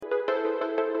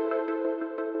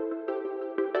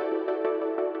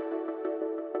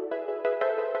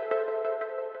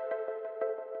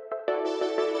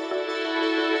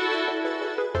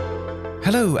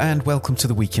Hello and welcome to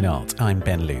The Week in Art. I'm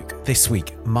Ben Luke. This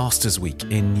week, Masters Week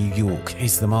in New York.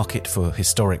 Is the market for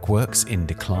historic works in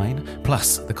decline?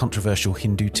 Plus, the controversial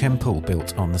Hindu temple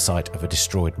built on the site of a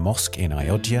destroyed mosque in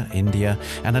Ayodhya, India,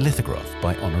 and a lithograph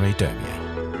by Honoré Daumier.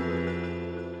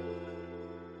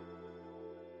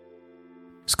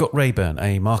 Scott Rayburn,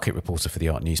 a market reporter for the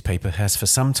art newspaper, has for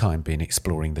some time been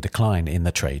exploring the decline in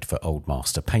the trade for old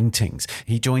master paintings.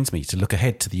 He joins me to look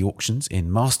ahead to the auctions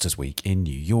in Masters Week in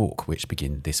New York, which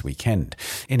begin this weekend.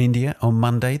 In India, on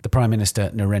Monday, the Prime Minister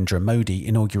Narendra Modi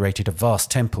inaugurated a vast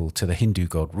temple to the Hindu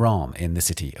god Ram in the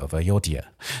city of Ayodhya.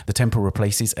 The temple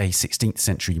replaces a 16th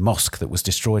century mosque that was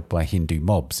destroyed by Hindu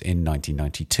mobs in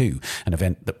 1992, an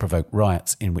event that provoked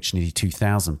riots in which nearly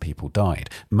 2,000 people died,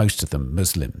 most of them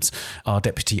Muslims. Our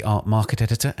deputy art market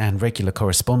editor and regular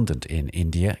correspondent in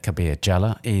India, Kabir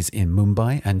Jalla, is in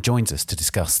Mumbai and joins us to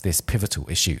discuss this pivotal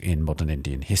issue in modern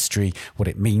Indian history, what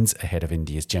it means ahead of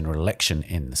India's general election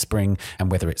in the spring,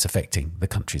 and whether it's affecting the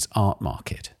country's art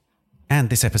market. And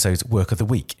this episode's Work of the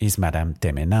Week is Madame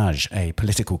Déménage, a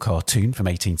political cartoon from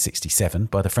 1867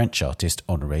 by the French artist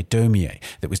Honoré Daumier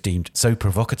that was deemed so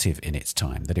provocative in its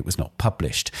time that it was not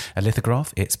published. A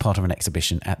lithograph, it's part of an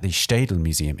exhibition at the Städel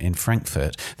Museum in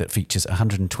Frankfurt that features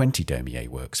 120 Daumier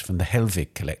works from the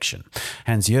Helwig collection.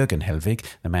 Hans-Jürgen Helwig,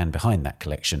 the man behind that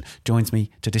collection, joins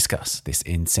me to discuss this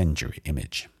incendiary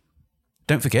image.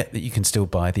 Don't forget that you can still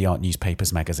buy the art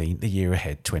newspaper's magazine The Year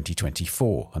Ahead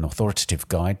 2024, an authoritative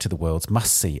guide to the world's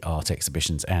must-see art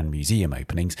exhibitions and museum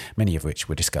openings, many of which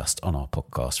were discussed on our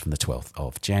podcast from the 12th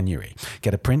of January.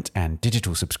 Get a print and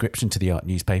digital subscription to the art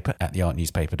newspaper at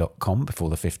theartnewspaper.com before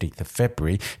the 15th of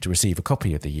February to receive a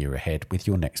copy of The Year Ahead with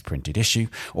your next printed issue,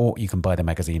 or you can buy the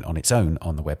magazine on its own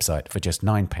on the website for just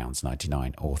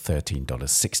 £9.99 or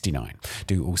 $13.69.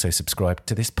 Do also subscribe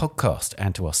to this podcast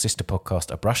and to our sister podcast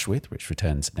A Brush With, which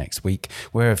returns next week,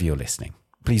 wherever you're listening.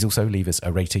 Please also leave us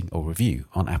a rating or review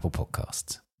on Apple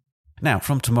Podcasts. Now,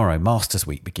 from tomorrow, Masters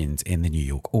Week begins in the New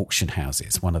York auction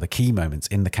houses, one of the key moments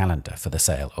in the calendar for the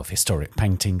sale of historic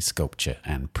paintings, sculpture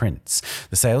and prints.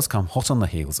 The sales come hot on the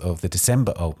heels of the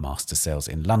December Old Masters sales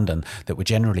in London that were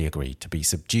generally agreed to be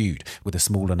subdued, with a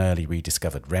small and early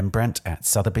rediscovered Rembrandt at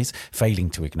Sotheby's failing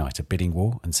to ignite a bidding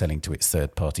war and selling to its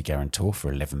third-party guarantor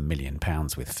for £11 million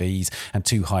with fees, and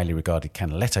two highly regarded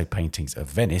Canaletto paintings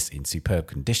of Venice in superb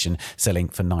condition selling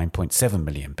for £9.7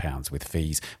 million with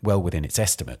fees, well within its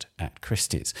estimate at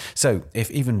Christie's. So, if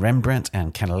even Rembrandt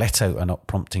and Canaletto are not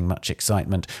prompting much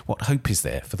excitement, what hope is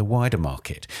there for the wider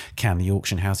market? Can the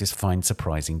auction houses find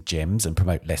surprising gems and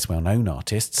promote less well-known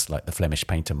artists, like the Flemish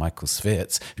painter Michael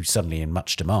Sweerts, who's suddenly in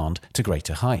much demand, to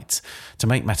greater heights? To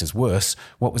make matters worse,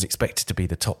 what was expected to be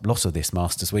the top lot of this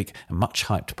Masters Week, a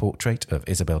much-hyped portrait of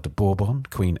Isabel de Bourbon,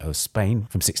 Queen of Spain,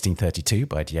 from 1632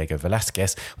 by Diego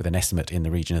Velázquez, with an estimate in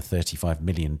the region of $35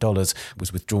 million,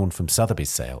 was withdrawn from Sotheby's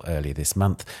sale earlier this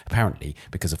month, apparently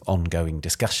because of ongoing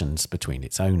discussions between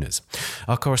its owners.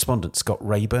 Our correspondent Scott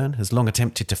Rayburn has long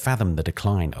attempted to fathom the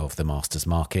decline of the Masters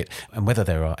market and whether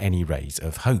there are any rays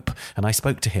of hope, and I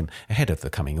spoke to him ahead of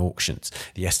the coming auctions.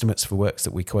 The estimates for works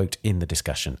that we quote in the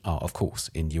discussion are, of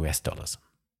course, in US dollars.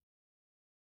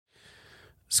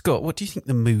 Scott, what do you think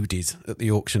the mood is at the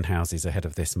auction houses ahead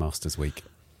of this Masters Week?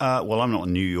 Well, I'm not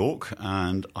in New York,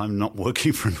 and I'm not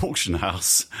working for an auction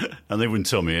house, and they wouldn't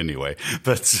tell me anyway.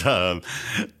 But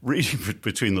reading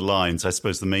between the lines, I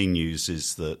suppose the main news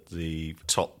is that the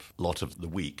top lot of the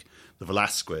week, the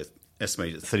Velázquez,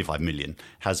 estimated at $35 million,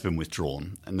 has been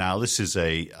withdrawn. And now this is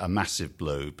a massive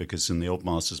blow because in the old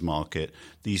masters market,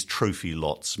 these trophy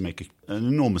lots make an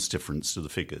enormous difference to the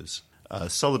figures.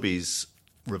 Sotheby's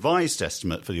revised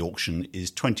estimate for the auction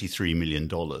is $23 million.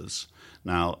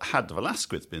 Now, had the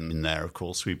Velázquez been in there, of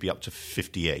course, we'd be up to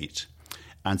 58.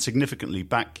 And significantly,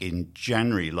 back in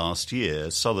January last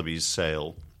year, Sotheby's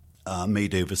sale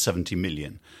made over 70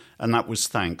 million. And that was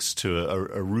thanks to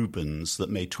a Rubens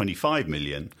that made 25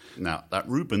 million. Now, that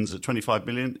Rubens at 25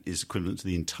 million is equivalent to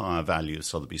the entire value of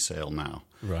Sotheby's sale now.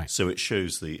 Right. So it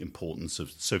shows the importance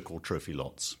of so-called trophy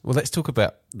lots. Well, let's talk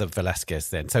about the Velázquez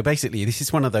then. So basically, this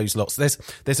is one of those lots.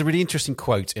 There's a really interesting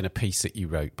quote in a piece that you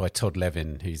wrote by Todd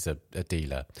Levin, who's a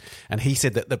dealer. And he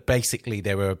said that basically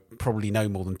there are probably no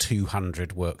more than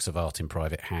 200 works of art in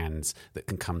private hands that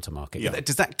can come to market. Yeah.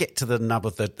 Does that get to the nub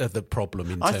of the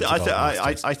problem in terms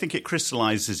of I think it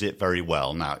crystallises it very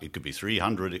well. Now, it could be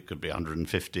 300, it could be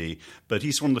 150, but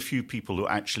he's one of the few people who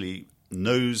actually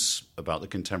knows about the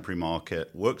contemporary market,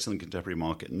 works in the contemporary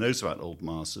market, knows about old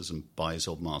masters and buys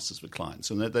old masters for clients.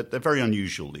 And they're very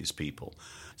unusual, these people.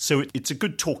 So it's a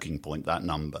good talking point, that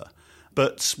number.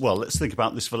 But, well, let's think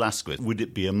about this Velázquez. Would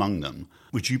it be among them?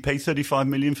 Would you pay 35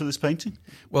 million for this painting?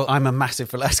 Well, I'm a massive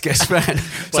Velázquez fan.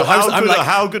 So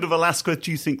how good of a Velázquez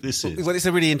do you think this is? Well, it's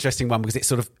a really interesting one because it's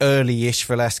sort of early-ish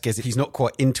Velázquez. He's not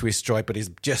quite into his stride, but he's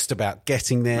just about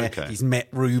getting there. Okay. He's met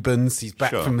Rubens. He's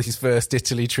back from his first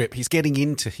Italy trip. He's getting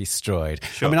into his stride.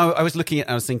 Sure. I mean, I was looking at it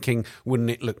and I was thinking, wouldn't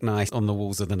it look nice on the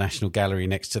walls of the National Gallery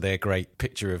next to their great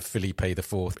picture of Felipe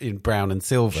IV in brown and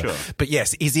silver? Sure. But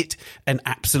yes, is it an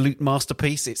absolute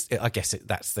masterpiece? I guess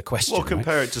that's the question. Well,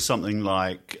 compare it to something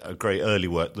like a great early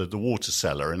work, the Water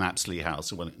Cellar in Apsley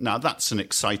House. Now, that's an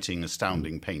exciting,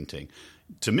 astounding painting.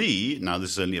 To me, now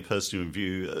this is only a personal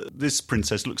view, this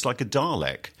princess looks like a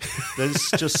Dalek.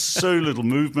 There's just so little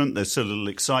movement, there's so little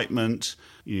excitement.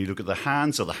 You look at the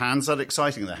hands, are the hands that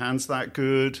exciting? Are the hands that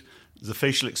good? The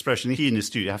facial expression, he in his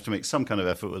studio have to make some kind of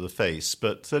effort with the face.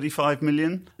 But 35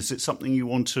 million? Is it something you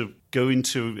want to go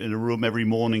into in a room every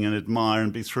morning and admire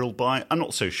and be thrilled by? I'm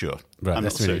not so sure. Right, I'm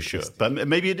not so sure. But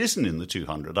maybe it isn't in the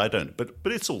 200. I don't know.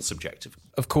 But it's all subjective.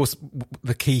 Of course,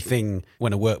 the key thing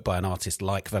when a work by an artist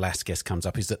like Velázquez comes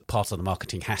up is that part of the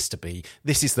marketing has to be,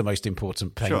 this is the most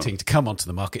important painting to come onto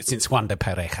the market since Juan de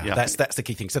Pareja. Yeah. That's the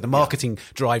key thing. So the marketing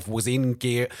drive was in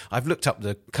gear. I've looked up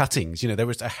the cuttings. There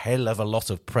was a hell of a lot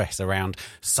of press around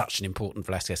such an important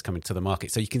Velázquez coming to the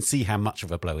market. So you can see how much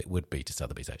of a blow it would be to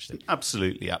Sotheby's, actually.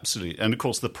 Absolutely. And of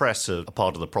course, the press are a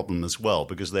part of the problem as well,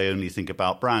 because they only think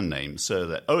about brand names. So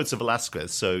that, it's a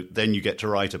Velázquez, so then you get to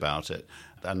write about it.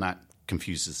 And that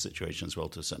confuses the situation as well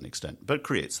to a certain extent, but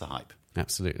creates the hype.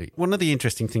 Absolutely. One of the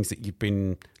interesting things that you've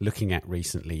been looking at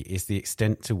recently is the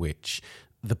extent to which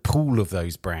the pool of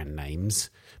those brand names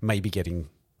may be getting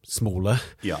smaller.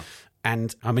 Yeah.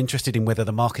 And I'm interested in whether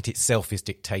the market itself is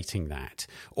dictating that,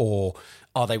 or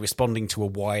are they responding to a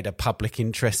wider public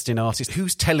interest in artists?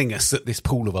 Who's telling us that this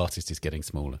pool of artists is getting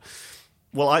smaller?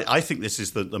 Well, I think this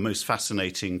is the most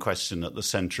fascinating question at the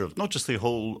centre of not just the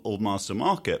whole Old Master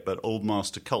market, but Old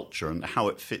Master culture and how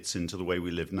it fits into the way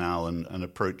we live now and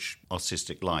approach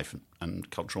artistic life and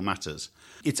cultural matters.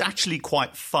 It's actually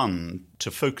quite fun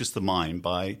to focus the mind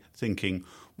by thinking,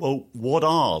 well, what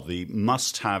are the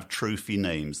must-have trophy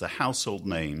names, the household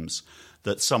names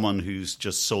that someone who's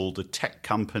just sold a tech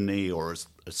company or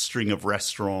a string of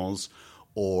restaurants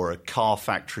or a car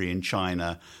factory in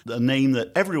China, a name that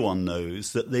everyone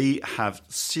knows that they have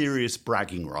serious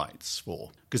bragging rights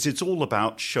for. Because it's all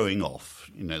about showing off.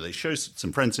 They show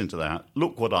some friends into that.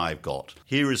 Look what I've got.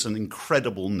 Here is an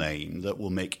incredible name that will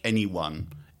make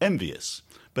anyone envious.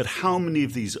 But how many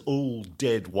of these old,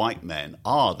 dead white men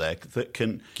are there that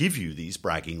can give you these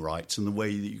bragging rights in the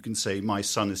way that you can say, my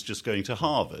son is just going to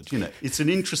Harvard? It's an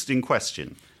interesting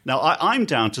question. Now, I'm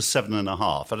down to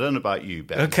 7.5. I don't know about you,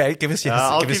 Ben. Okay, give us your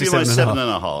I'll give you my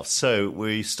 7.5. So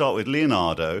we start with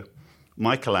Leonardo,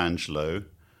 Michelangelo,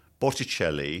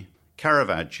 Botticelli,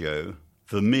 Caravaggio,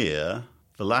 Vermeer,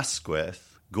 Velázquez,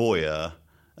 Goya,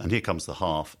 and here comes the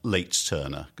half, late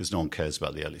Turner, because no one cares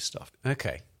about the early stuff.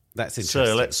 Okay. That's interesting.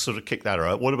 So let's sort of kick that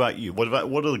around. What about you? What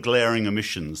are the glaring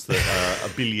omissions that a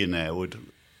billionaire would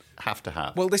have to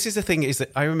have? Well, this is the thing, is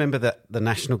that I remember that the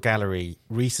National Gallery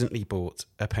recently bought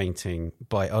a painting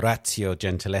by Orazio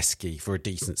Gentileschi for a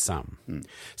decent sum.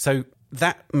 So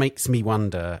that makes me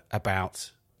wonder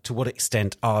about, to what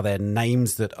extent are there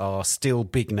names that are still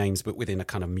big names but within a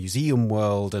kind of museum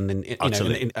world, and then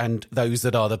and those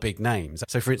that are the big names.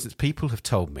 So, for instance, people have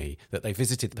told me that they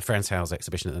visited the Franz Hals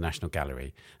exhibition at the National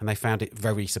Gallery and they found it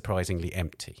very surprisingly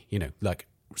empty, like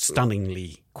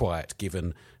stunningly quiet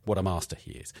given what a master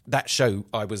he is. That show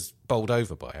I was bowled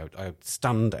over by. I was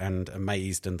stunned and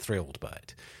amazed and thrilled by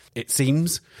it. It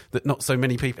seems that not so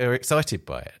many people are excited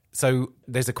by it. So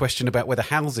there's a question about whether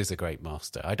Hals is a great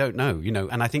master. I don't know,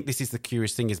 and I think this is the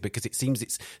curious thing, is because it seems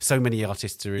it's so many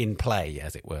artists are in play,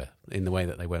 as it were, in the way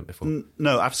that they weren't before.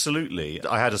 No, absolutely.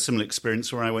 I had a similar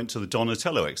experience when I went to the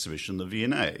Donatello exhibition, the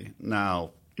V&A.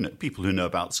 Now, people who know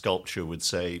about sculpture would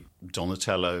say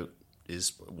Donatello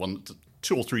is one of the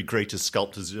 2 or 3 greatest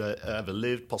sculptors who ever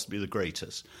lived, possibly the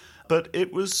greatest. But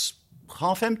it was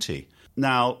half empty.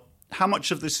 Now, how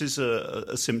much of this is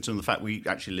a symptom of the fact we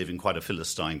actually live in quite a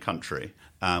Philistine country?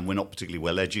 We're not particularly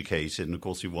well educated, and of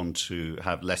course we want to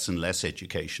have less and less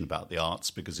education about the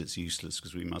arts because it's useless,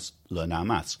 because we must learn our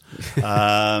maths.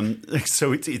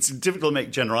 So it's difficult to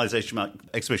make generalisation about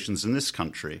exhibitions in this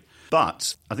country.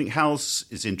 But I think Hals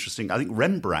is interesting. I think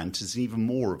Rembrandt is even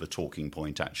more of a talking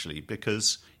point, actually,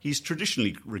 because he's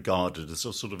traditionally regarded as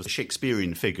a sort of a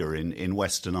Shakespearean figure in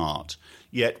Western art.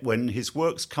 Yet when his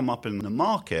works come up in the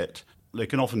market, they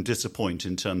can often disappoint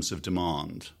in terms of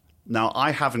demand. Now,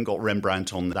 I haven't got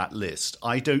Rembrandt on that list.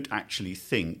 I don't actually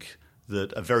think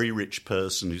that a very rich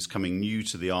person who's coming new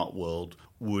to the art world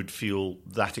would feel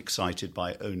that excited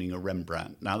by owning a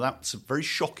Rembrandt. Now, that's a very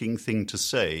shocking thing to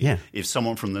say if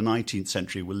someone from the 19th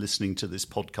century were listening to this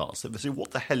podcast. They would say,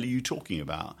 what the hell are you talking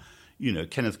about? You know,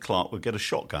 Kenneth Clark would get a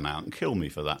shotgun out and kill me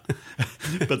for that.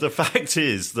 But the fact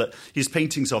is that his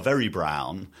paintings are very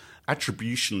brown.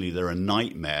 Attributionally, they're a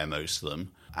nightmare, most of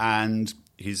them. And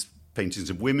his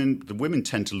paintings of women, the women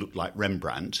tend to look like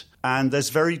Rembrandt. And there's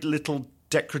very little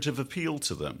decorative appeal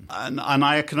to them. And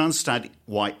I can understand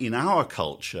why in our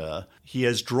culture he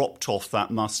has dropped off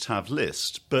that must-have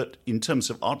list. But in terms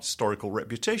of art historical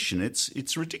reputation,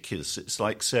 it's ridiculous. It's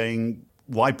like saying,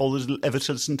 why bother ever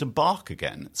to listen to Bach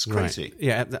again? It's crazy. Right.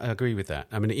 Yeah, I agree with that.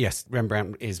 I mean, yes,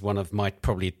 Rembrandt is one of my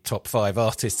probably top 5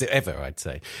 artists ever, I'd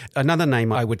say. Another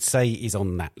name I would say is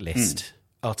on that list,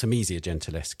 Artemisia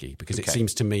Gentileschi, because it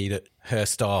seems to me that her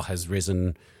star has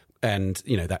risen. And,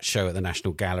 you know, that show at the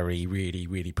National Gallery really,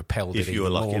 really propelled it. If you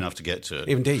were lucky enough to get to it.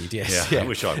 Indeed, yes. Yeah, I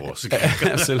wish I was.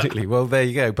 Absolutely. Well, there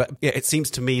you go. But yeah, it seems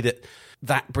to me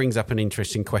that brings up an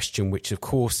interesting question, which, of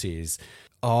course, is,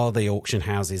 are the auction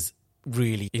houses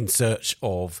really in search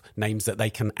of names that they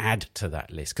can add to that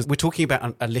list? Because we're talking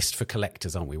about a list for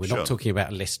collectors, aren't we? We're not talking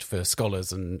about a list for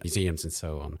scholars and museums and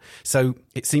so on. So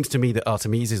it seems to me that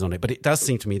Artemisia is on it, but it does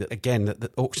seem to me that, again,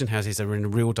 that auction houses are in a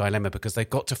real dilemma because they've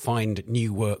got to find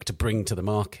new work to bring to the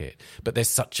market, but there's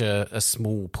such a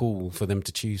small pool for them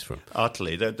to choose from.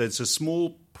 Utterly. There's a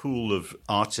small pool of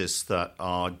artists that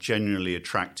are genuinely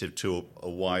attractive to a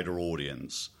wider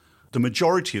audience. The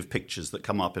majority of pictures that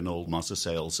come up in old master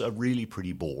sales are really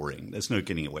pretty boring. There's no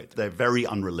getting away. They're very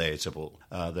unrelatable.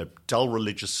 They're dull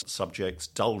religious subjects,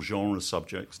 dull genre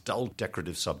subjects, dull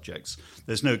decorative subjects.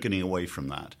 There's no getting away from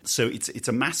that. So it's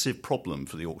a massive problem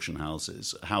for the auction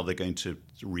houses, how they're going to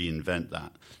reinvent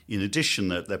that. In addition,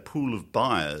 their pool of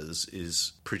buyers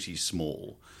is pretty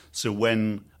small. So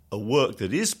when a work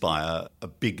that is by a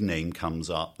big name comes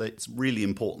up, it's really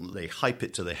important that they hype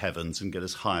it to the heavens and get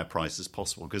as high a price as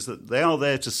possible because they are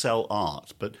there to sell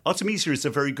art. But Artemisia is a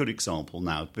very good example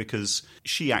now because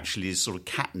she actually is sort of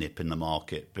catnip in the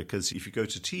market, because if you go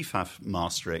to TFAF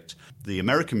Maastricht, the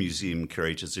American museum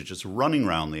curators are just running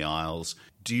around the aisles.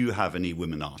 Do you have any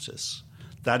women artists?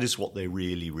 That is what they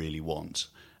really, really want.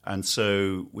 And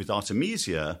so with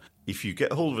Artemisia, if you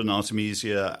get hold of an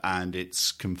Artemisia and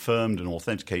it's confirmed and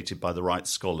authenticated by the right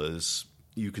scholars,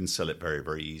 you can sell it very,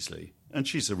 very easily. And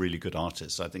she's a really good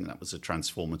artist. I think that was a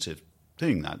transformative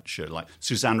thing, that show. Like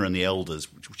Susanna and the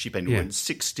Elders, which she painted when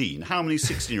 16. How many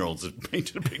 16-year-olds have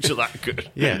painted a picture that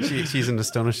good? Yeah, she's an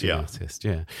astonishing artist,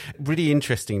 Really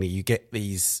interestingly, you get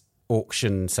these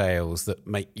auction sales that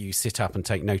make you sit up and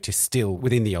take notice still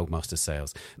within the Old Master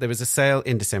sales. There was a sale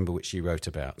in December which you wrote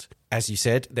about. As you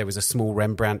said, there was a small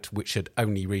Rembrandt which had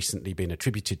only recently been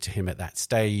attributed to him at that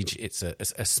stage. It's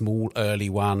a small early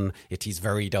one. It is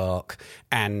very dark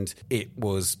and it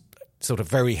was sort of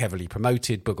very heavily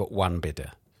promoted but got one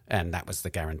bidder. And that was the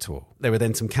guarantor. There were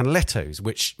then some Canalettos,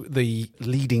 which the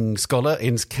leading scholar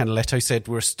in Canaletto said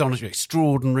were astonishing,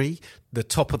 extraordinary, the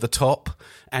top of the top,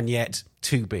 and yet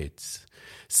 2 bids.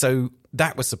 So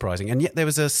that was surprising. And yet there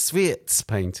was a Sweerts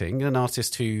painting, an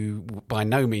artist who by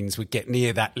no means would get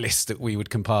near that list that we would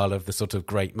compile of the sort of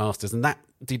great masters. And that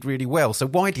did really well. So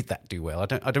why did that do well?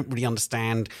 I don't really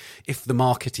understand, if the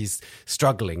market is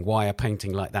struggling, why a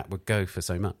painting like that would go for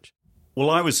so much. Well,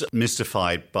 I was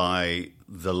mystified by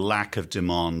the lack of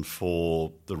demand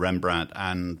for the Rembrandt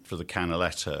and for the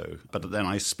Canaletto. But then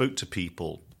I spoke to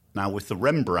people. Now, with the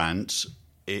Rembrandt,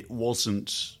 it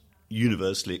wasn't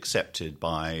universally accepted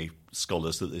by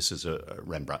scholars that this is a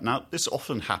Rembrandt. Now, this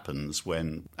often happens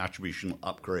when attribution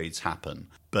upgrades happen.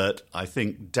 But I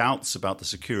think doubts about the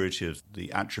security of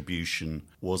the attribution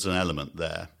was an element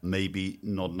there. Maybe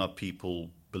not enough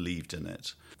people believed in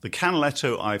it. The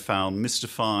Canaletto I found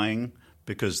mystifying,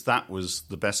 because that was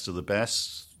the best of the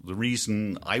best. The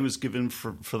reason I was given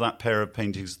for that pair of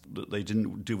paintings that they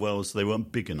didn't do well is they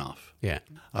weren't big enough. Yeah.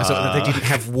 They didn't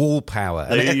have wall power.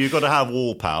 You've got to have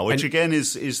wall power, which again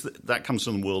is that comes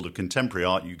from the world of contemporary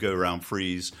art. You go around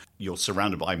frieze, you're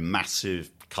surrounded by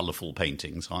massive, colourful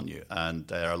paintings, aren't you? And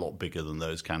they're a lot bigger than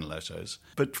those Canalettos.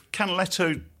 But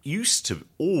Canaletto used to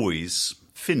always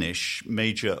finish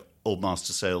major Old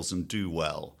Master sales and do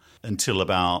well until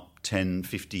about 10,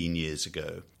 15 years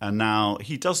ago. And now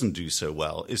he doesn't do so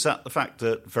well. Is that the fact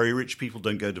that very rich people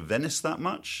don't go to Venice that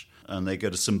much and they go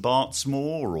to St. Bart's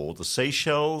more, or the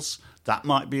Seychelles? That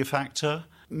might be a factor.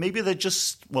 Maybe they're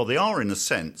just, well, they are in a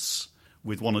sense,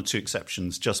 with one or two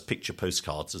exceptions, just picture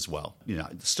postcards as well. You know,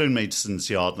 the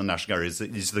Stonemason's Yard, the National Gallery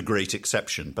is the great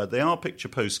exception, but they are picture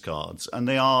postcards, and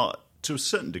they are to a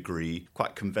certain degree,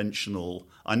 quite conventional.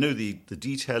 I know the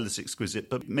detail is exquisite,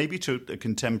 but maybe to a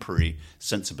contemporary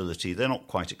sensibility, they're not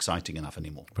quite exciting enough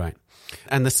anymore. Right.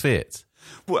 And the Spheres?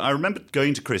 Well, I remember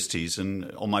going to Christie's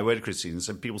and on my way to Christie's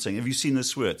and people saying, have you seen the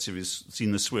Swerts? Have you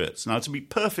seen the Swerts? Now, to be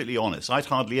perfectly honest, I'd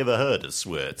hardly ever heard of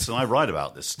Swerts, and I write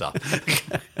about this stuff.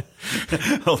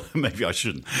 Well, maybe I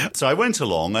shouldn't. So I went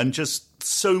along and just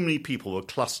so many people were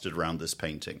clustered around this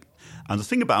painting. And the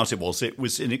thing about it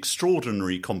was an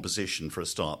extraordinary composition for a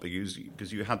start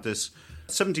because you had this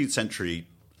 17th century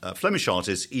Flemish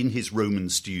artist in his Roman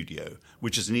studio,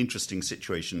 which is an interesting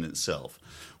situation in itself,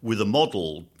 with a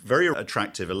model, very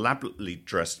attractive, elaborately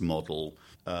dressed model,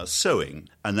 sewing,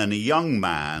 and then a young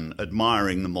man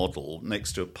admiring the model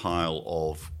next to a pile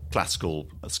of classical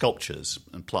sculptures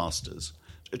and plasters.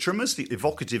 A tremendously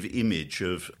evocative image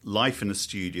of life in a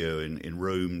studio in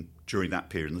Rome during that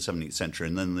period in the 17th century.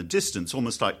 And then in the distance,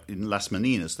 almost like in Las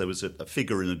Meninas, there was a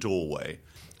figure in a doorway.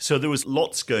 So there was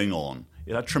lots going on.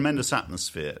 It had tremendous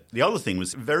atmosphere. The other thing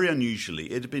was, very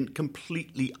unusually, it had been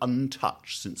completely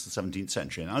untouched since the 17th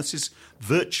century. Now, this is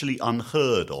virtually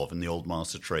unheard of in the old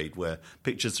master trade, where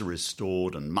pictures are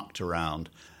restored and mucked around.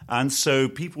 And so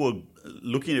people were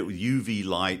looking at it with UV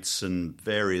lights and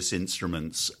various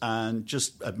instruments and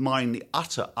just admiring the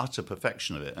utter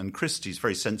perfection of it. And Christie's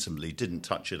very sensibly didn't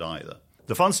touch it either.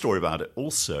 The fun story about it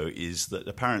also is that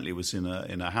apparently it was in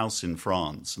a house in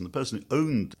France, and the person who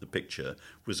owned the picture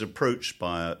was approached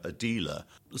by a dealer,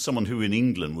 someone who in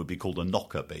England would be called a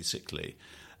knocker, basically,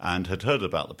 and had heard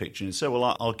about the picture and said,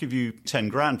 well, I'll give you 10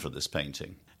 grand for this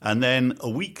painting. And then a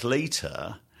week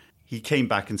later, he came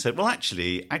back and said, well,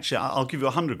 actually, I'll give you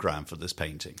 100 grand for this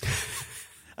painting.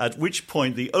 At which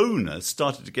point the owner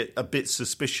started to get a bit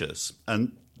suspicious.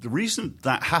 And the reason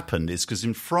that happened is because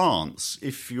in France,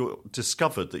 if you're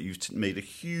discovered that you've made a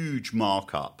huge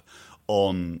markup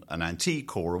on an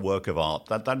antique or a work of art,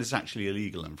 that is actually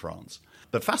illegal in France.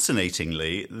 But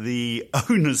fascinatingly, the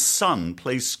owner's son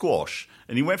plays squash,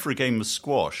 and he went for a game of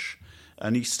squash.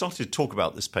 And he started to talk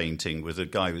about this painting with a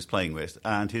guy he was playing with,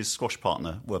 and his squash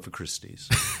partner worked for Christie's.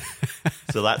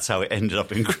 So that's how it ended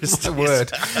up in Christie's. What a word.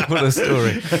 What a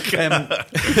story.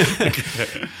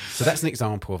 So that's an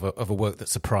example of a work that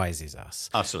surprises us.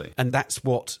 Absolutely. And that's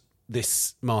what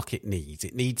this market needs.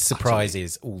 It needs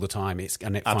surprises all the time,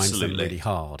 and it finds them really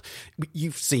hard.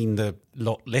 You've seen the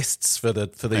lot lists for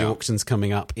the auctions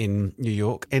coming up in New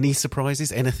York. Any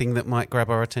surprises? Anything that might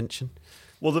grab our attention?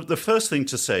 Well, the first thing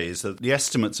to say is that the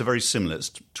estimates are very similar. It's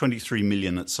 23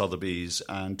 million at Sotheby's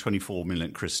and 24 million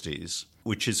at Christie's,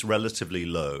 which is relatively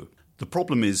low. The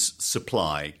problem is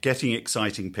supply, getting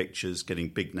exciting pictures, getting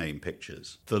big-name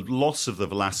pictures. The loss of the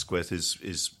Velázquez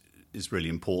is really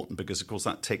important because, of course,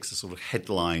 that takes a sort of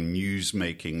headline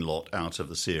news-making lot out of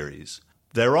the series.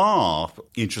 There are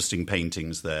interesting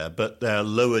paintings there, but they're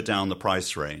lower down the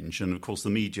price range. And, of course, the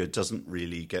media doesn't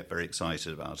really get very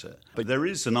excited about it. But there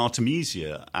is an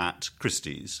Artemisia at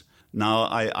Christie's. Now,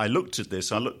 I looked at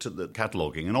this. I looked at the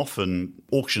cataloguing. And often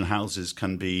auction houses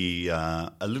can be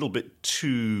a little bit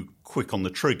too quick on the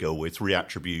trigger with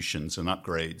reattributions and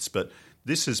upgrades. But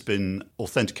this has been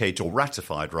authenticated, or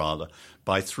ratified, rather,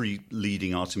 by 3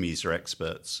 leading Artemisia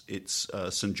experts. It's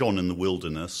St. John in the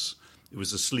Wilderness. It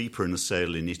was a sleeper in a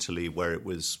sale in Italy where it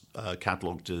was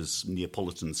catalogued as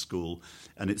Neapolitan school,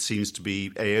 and it seems to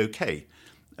be A-OK.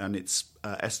 And it's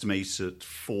estimated at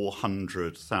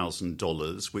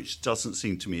 $400,000, which doesn't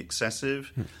seem to me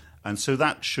excessive. And so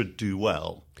that should do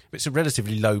well. It's a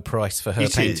relatively low price for her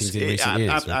paintings in recent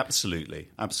years. Right?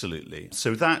 Absolutely.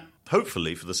 So that,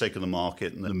 hopefully, for the sake of the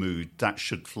market and the mood, that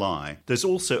should fly. There's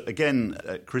also, again,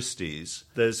 at Christie's,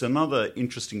 there's another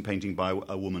interesting painting by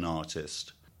a woman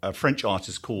artist, a French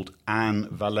artist called Anne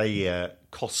Valliere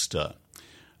Costa,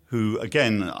 who,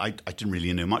 again, I didn't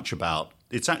really know much about.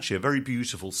 It's actually a very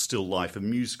beautiful still life of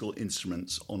musical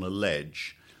instruments on a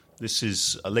ledge. This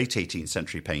is a late 18th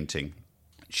century painting.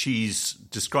 She's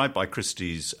described by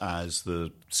Christie's as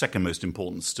the second most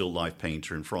important still life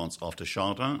painter in France after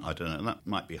Chardin. I don't know, that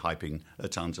might be hyping her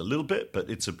talent a little bit, but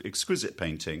it's an exquisite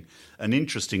painting. And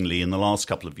interestingly, in the last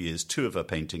couple of years, 2 of her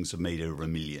paintings have made over $1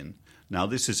 million. Now,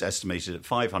 this is estimated at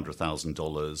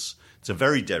 $500,000. It's a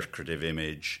very decorative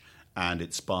image, and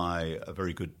it's by a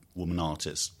very good woman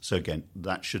artist. So again,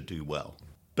 that should do well.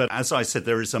 But as I said,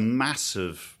 there is a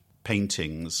massive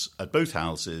paintings at both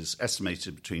houses,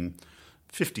 estimated between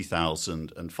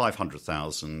 $50,000 and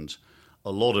 $500,000.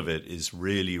 A lot of it is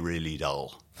really, really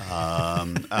dull.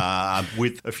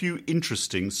 with a few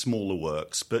interesting smaller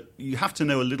works. But you have to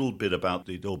know a little bit about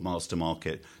the Old Master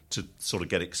market to sort of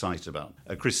get excited about.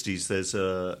 At Christie's, there's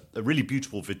a really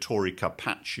beautiful Vittorio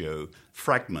Carpaccio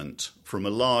fragment from a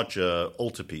larger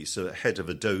altarpiece, a head of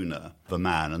a donor of a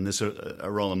man, and there's a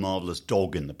rather marvellous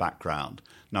dog in the background.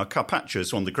 Now, Carpaccio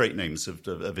is one of the great names of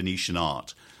Venetian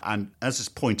art. And as is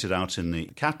pointed out in the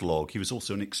catalogue, he was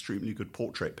also an extremely good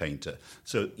portrait painter.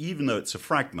 So even though it's a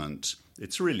fragment,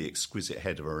 it's a really exquisite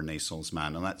head of a Renaissance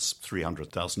man, and that's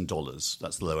 $300,000.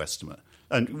 That's the low estimate.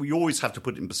 And we always have to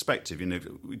put it in perspective. You know,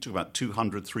 we talk about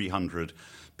 200, 300.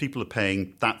 People are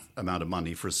paying that amount of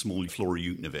money for a small Flora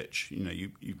Jutnovich. You know,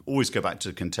 you always go back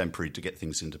to contemporary to get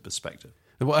things into perspective.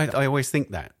 Well, I always think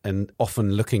that, and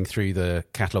often looking through the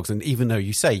catalogues, and even though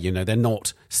you say, you know, they're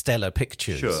not stellar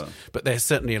pictures, sure, but they're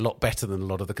certainly a lot better than a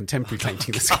lot of the contemporary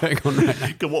painting that's going on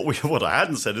right now. What I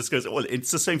hadn't said is, well,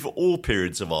 it's the same for all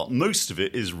periods of art. Most of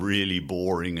it is really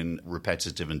boring and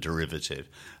repetitive and derivative.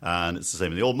 And it's the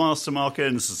same in the Old Master market,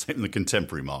 and it's the same in the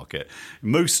contemporary market.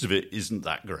 Most of it isn't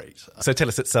that great. So tell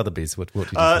us at Sotheby's, what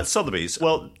did you say? Sotheby's,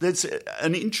 well, there's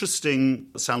an interesting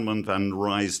Salmon van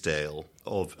Rysdale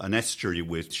of an estuary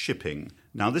with shipping.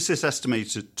 Now, this is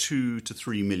estimated at $2 to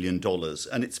 $3 million,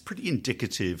 and it's pretty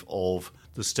indicative of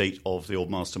the state of the Old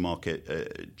Master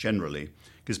market generally.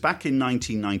 Because back in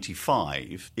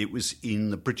 1995, it was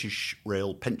in the British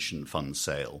Rail Pension Fund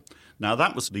sale. Now,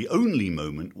 that was the only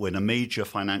moment when a major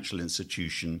financial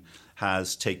institution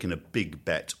has taken a big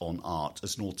bet on art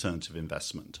as an alternative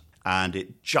investment. And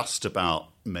it just about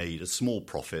made a small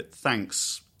profit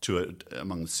thanks to,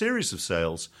 among the series of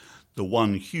sales, the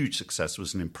one huge success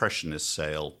was an Impressionist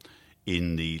sale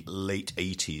in the late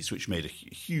 80s, which made a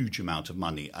huge amount of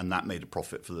money, and that made a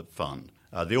profit for the fund.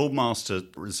 The Old Master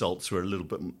results were a little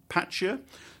bit patchier,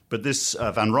 but this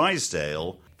Van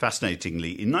Rysdale, fascinatingly,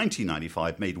 in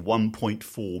 1995 made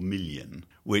 $1.4 million,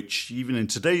 which even in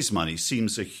today's money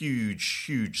seems a huge,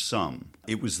 huge sum.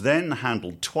 It was then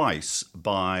handled twice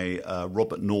by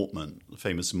Robert Nortman, the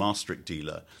famous Maastricht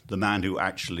dealer, the man who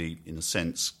actually, in a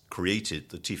sense, created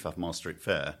the TIFAF Maastricht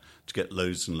Fair to get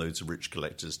loads and loads of rich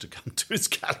collectors to come to his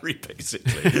gallery,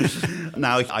 basically.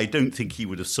 Now, I don't think he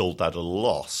would have sold that at a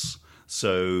loss.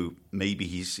 So maybe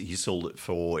he sold it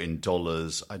for, in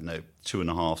dollars, I don't know,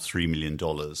 $2.5–3 million.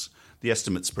 The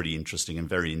estimate's pretty interesting and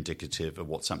very indicative of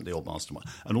what's happened to the Old Master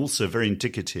market, and also very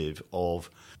indicative of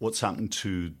what's happened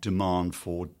to demand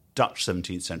for Dutch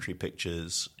 17th century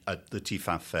pictures at the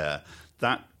TIFAF Fair.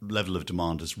 That level of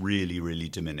demand has really, really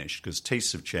diminished because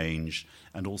tastes have changed,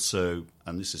 and also,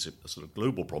 and this is a sort of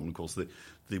global problem, of course,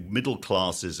 the middle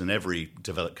classes in every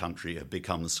developed country have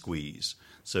become squeezed.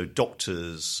 So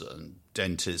doctors and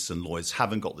dentists and lawyers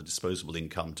haven't got the disposable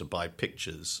income to buy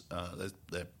pictures.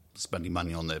 They're spending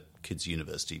money on their kids'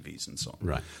 university fees and so on.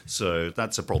 Right. So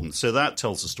that's a problem. So that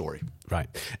tells the story. Right.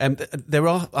 There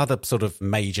are other sort of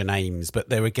major names, but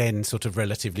they're again sort of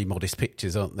relatively modest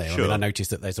pictures, aren't there? Sure. I mean, I noticed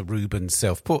that there's a Rubens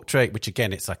self-portrait, which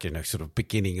again, it's like, you know, sort of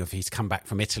beginning of, he's come back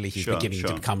from Italy, he's beginning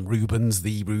to become Rubens,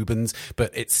 the Rubens,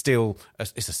 but it's still,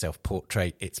 it's a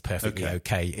self-portrait, it's perfectly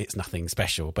okay, it's nothing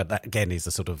special, but that again is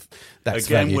a sort of, that's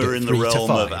again, we're in the realm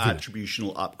 5, of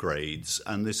attributional upgrades,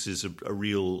 and this is a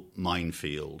real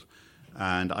minefield.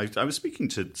 And I was speaking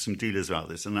to some dealers about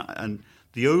this, and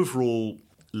the overall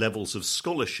levels of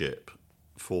scholarship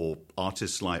for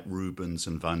artists like Rubens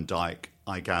and Van Dyck,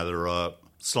 I gather, are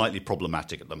slightly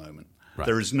problematic at the moment. Right.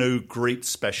 There is no great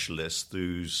specialist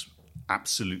who's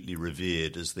absolutely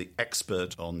revered as the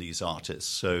expert on these artists.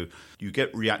 So you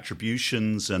get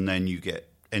reattributions, and then you get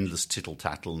endless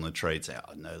tittle-tattle, and the trade say,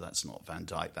 oh, no, that's not Van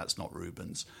Dyck, that's not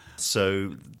Rubens.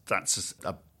 So that's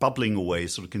a bubbling away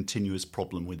sort of continuous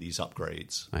problem with these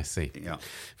upgrades. I see. Yeah.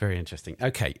 Very interesting.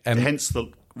 Okay. Hence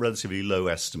the relatively low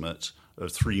estimate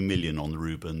of $3 million on the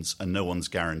Rubens, and no one's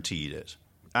guaranteed it.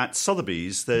 At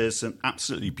Sotheby's, there's an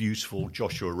absolutely beautiful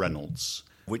Joshua Reynolds,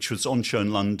 which was on show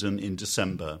in London in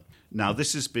December. Now,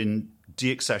 this has been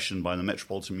deaccessioned by the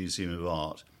Metropolitan Museum of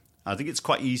Art. I think it's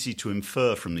quite easy to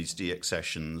infer from these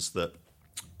deaccessions that,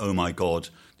 oh my God,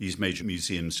 these major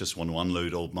museums just want to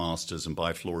unload old masters and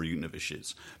buy Flora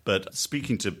Jutnoviches. But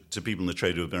speaking to people in the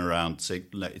trade who have been around, say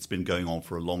it's been going on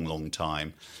for a long, long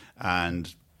time.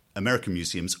 And American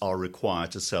museums are required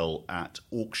to sell at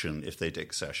auction if they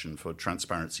deaccession for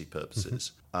transparency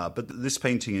purposes. Mm-hmm. But this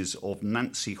painting is of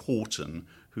Nancy Horton,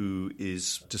 who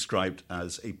is described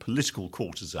as a political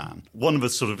courtesan, one of a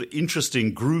sort of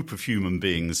interesting group of human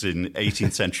beings in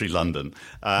 18th century London.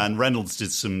 And Reynolds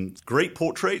did some great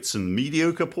portraits and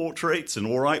mediocre portraits and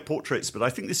all right portraits, but I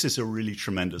think this is a really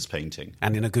tremendous painting.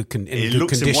 And in a good condition. It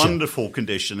looks in wonderful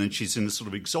condition, and she's in a sort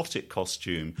of exotic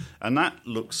costume, and that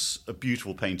looks a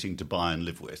beautiful painting to buy and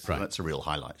live with. Right. That's a real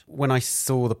highlight. When I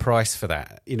saw the price for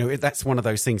that, that's one of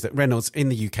those things that Reynolds in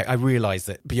the UK, I realise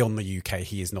that beyond the UK,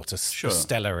 he is not as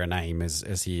stellar a name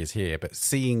as he is here, but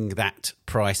seeing that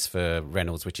price for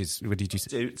Reynolds, which is, what did you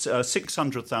say? It's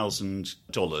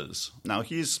 $600,000. Now,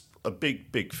 he's a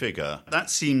big figure.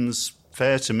 That seems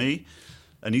fair to me,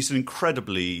 and he's an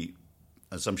incredibly,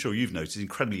 as I'm sure you've noticed,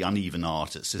 incredibly uneven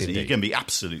artist, isn't he? He can be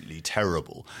absolutely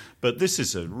terrible, but this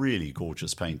is a really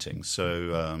gorgeous painting,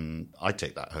 so I'd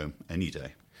take that home any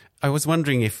day. I was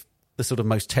wondering if the sort of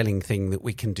most telling thing that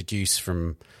we can deduce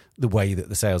from the way that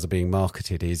the sales are being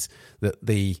marketed is that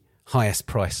the highest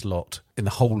price lot in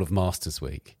the whole of Masters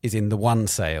Week is in the one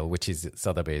sale, which is at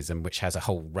Sotheby's, and which has a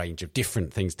whole range of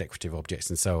different things, decorative objects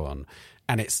and so on.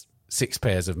 And it's 6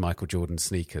 pairs of Michael Jordan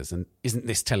sneakers. And isn't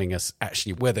this telling us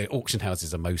actually where the auction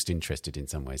houses are most interested in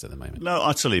some ways at the moment? No,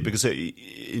 utterly, because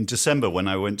in December when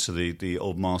I went to the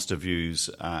Old Master Views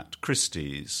at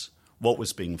Christie's, what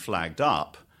was being flagged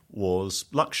up was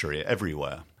luxury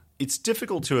everywhere. It's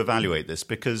difficult to evaluate this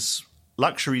because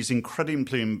luxury is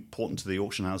incredibly important to the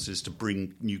auction houses to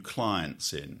bring new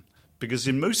clients in. Because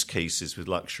in most cases with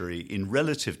luxury, in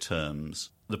relative terms,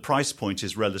 the price point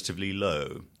is relatively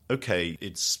low. Okay,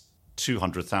 it's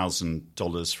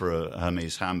 $200,000 for a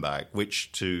Hermes handbag,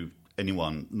 which to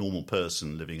anyone, normal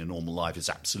person living a normal life, is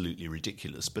absolutely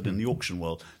ridiculous. But in the auction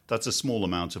world, that's a small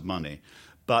amount of money.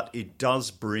 But it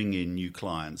does bring in new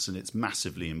clients, and it's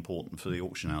massively important for the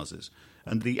auction houses.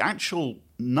 And the actual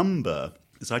number,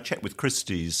 as I checked with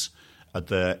Christie's at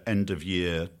their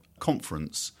end-of-year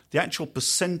conference, the actual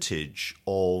percentage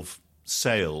of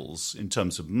sales in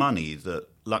terms of money that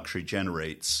luxury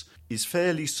generates is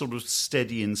fairly sort of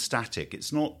steady and static.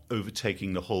 It's not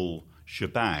overtaking the whole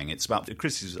shebang. It's about,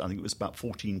 Christie's, I think it was about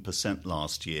 14%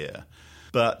 last year.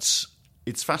 But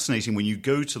it's fascinating when you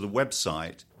go to the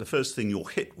website, the first thing you're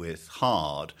hit with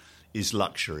hard is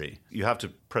luxury. You have to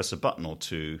press a button or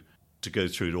two to go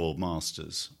through to Old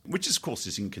Masters, which, of course,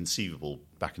 is inconceivable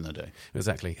back in the day.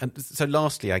 Exactly. And so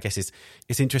lastly, I guess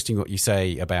it's interesting what you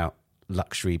say about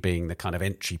luxury being the kind of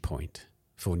entry point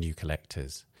for new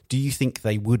collectors. Do you think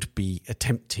they would be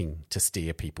attempting to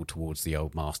steer people towards the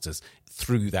Old Masters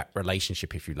through that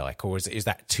relationship, if you like, or is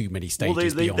that too many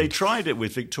stages beyond? They tried it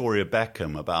with Victoria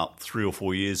Beckham about 3 or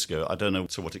 4 years ago. I don't know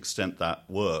to what extent that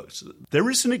worked. There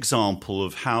is an example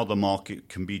of how the market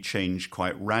can be changed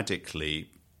quite radically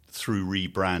through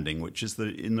rebranding, which is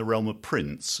in the realm of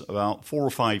prints. About 4 or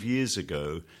 5 years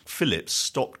ago, Philips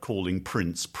stopped calling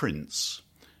prints prints,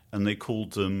 and they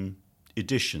called them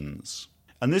editions.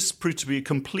 And this proved to be a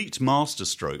complete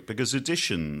masterstroke because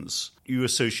editions you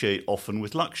associate often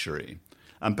with luxury.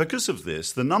 And because of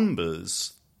this, the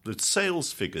numbers, the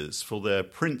sales figures for their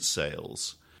print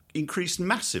sales increased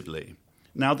massively.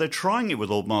 Now, they're trying it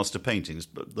with old master paintings,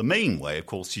 but the main way, of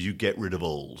course, is you get rid of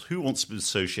old. Who wants to be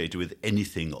associated with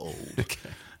anything old?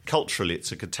 Okay. Culturally,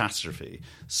 it's a catastrophe.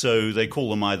 So they call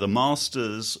them either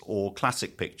masters or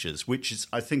classic pictures, which is,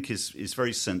 I think is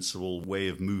very sensible way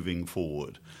of moving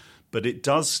forward. But it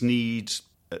does need,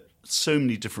 at so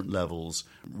many different levels,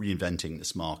 reinventing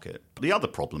this market. The other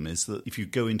problem is that if you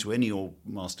go into any old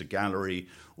master gallery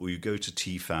or you go to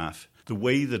TFAF, the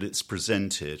way that it's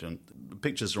presented, and the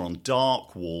pictures are on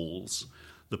dark walls,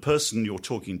 the person you're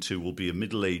talking to will be a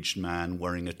middle-aged man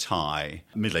wearing a tie,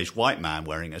 a middle-aged white man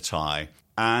wearing a tie,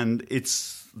 and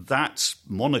it's that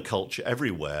monoculture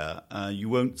everywhere. You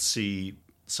won't see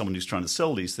someone who's trying to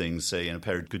sell these things, say, in a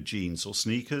pair of good jeans or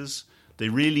sneakers. They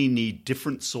really need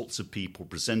different sorts of people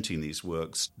presenting these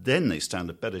works. Then they stand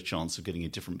a better chance of getting a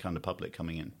different kind of public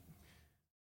coming in.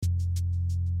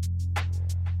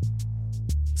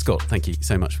 Scott, thank you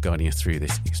so much for guiding us through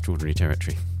this extraordinary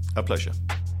territory. A pleasure.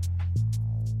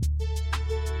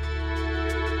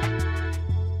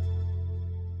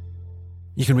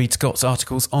 You can read Scott's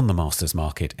articles on the Masters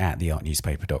Market at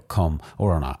theartnewspaper.com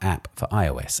or on our app for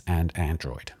iOS and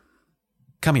Android.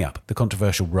 Coming up, the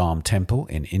controversial Ram Temple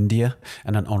in India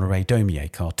and an Honoré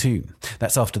Daumier cartoon.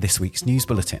 That's after this week's news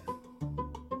bulletin.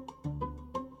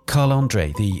 Carl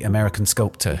André, the American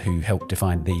sculptor who helped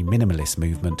define the minimalist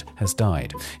movement, has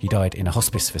died. He died in a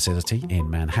hospice facility in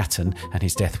Manhattan, and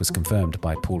his death was confirmed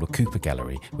by Paula Cooper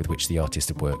Gallery, with which the artist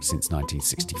had worked since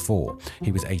 1964.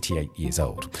 He was 88 years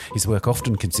old. His work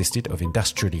often consisted of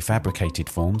industrially fabricated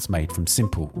forms made from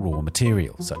simple raw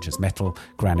materials, such as metal,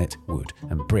 granite, wood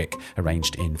and brick,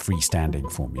 arranged in freestanding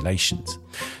formulations.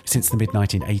 Since the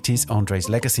mid-1980s, André's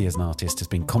legacy as an artist has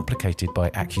been complicated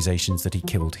by accusations that he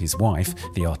killed his wife,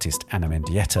 the artist Anna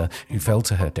Mendieta, who fell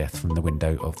to her death from the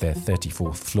window of their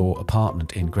 34th floor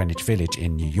apartment in Greenwich Village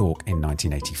in New York in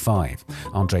 1985.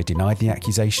 André denied the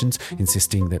accusations,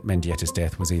 insisting that Mendieta's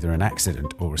death was either an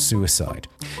accident or a suicide.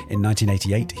 In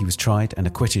 1988, he was tried and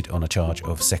acquitted on a charge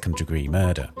of second-degree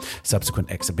murder. Subsequent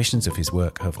exhibitions of his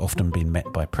work have often been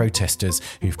met by protesters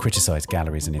who've criticised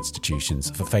galleries and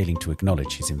institutions for failing to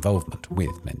acknowledge his involvement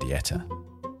with Mendieta.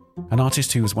 An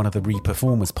artist who was one of the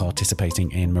re-performers participating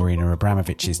in Marina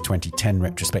Abramovich's 2010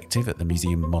 retrospective at the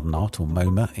Museum of Modern Art, or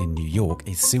MoMA, in New York,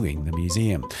 is suing the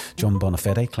museum. John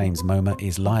Bonafede claims MoMA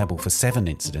is liable for 7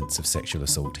 incidents of sexual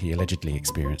assault he allegedly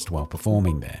experienced while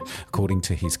performing there. According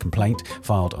to his complaint,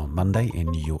 filed on Monday in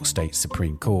New York State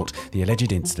Supreme Court, the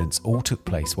alleged incidents all took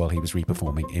place while he was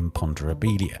re-performing in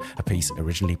Ponderabilia, a piece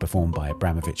originally performed by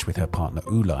Abramovich with her partner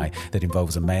Ulay that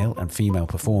involves a male and female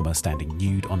performer standing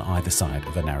nude on either side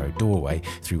of a narrow doorway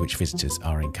through which visitors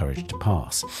are encouraged to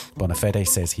pass. Bonafede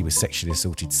says he was sexually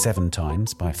assaulted 7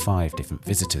 times by 5 different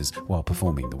visitors while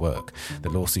performing the work. The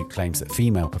lawsuit claims that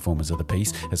female performers of the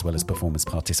piece, as well as performers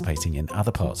participating in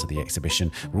other parts of the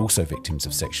exhibition, were also victims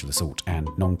of sexual assault and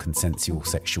non-consensual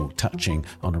sexual touching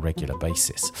on a regular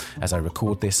basis. As I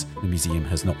record this, the museum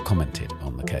has not commented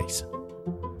on the case.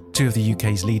 2 of the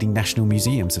UK's leading national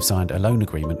museums have signed a loan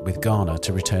agreement with Ghana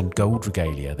to return gold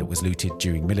regalia that was looted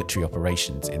during military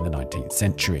operations in the 19th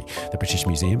century. The British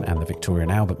Museum and the Victoria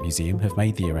and Albert Museum have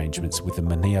made the arrangements with the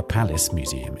Mania Palace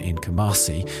Museum in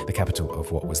Kumasi, the capital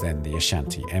of what was then the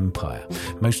Ashanti Empire.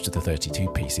 Most of the 32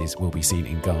 pieces will be seen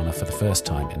in Ghana for the first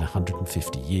time in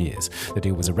 150 years. The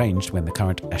deal was arranged when the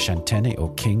current Ashantene,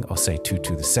 or King Osei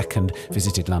Tutu II,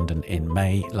 visited London in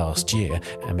May last year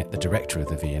and met the director of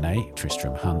the V&A,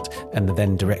 Tristram Hunt, and the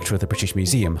then director of the British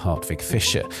Museum, Hartwig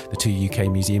Fischer. The 2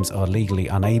 UK museums are legally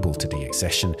unable to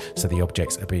deaccession, so the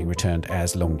objects are being returned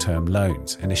as long-term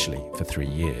loans, initially for 3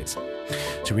 years.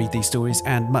 To read these stories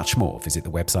and much more, visit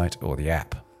the website or the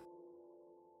app.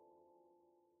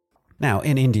 Now,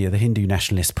 in India, the Hindu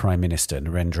nationalist Prime Minister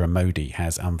Narendra Modi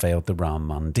has unveiled the Ram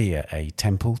Mandir, a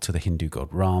temple to the Hindu god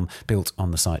Ram, built on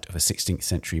the site of a 16th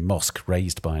century mosque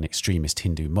razed by an extremist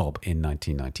Hindu mob in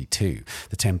 1992.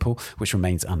 The temple, which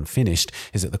remains unfinished,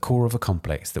 is at the core of a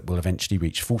complex that will eventually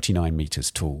reach 49 metres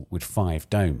tall with 5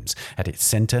 domes. At its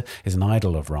centre is an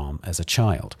idol of Ram as a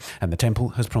child, and the temple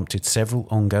has prompted several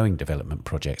ongoing development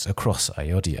projects across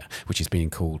Ayodhya, which is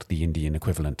being called the Indian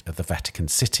equivalent of the Vatican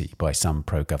City by some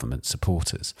pro-government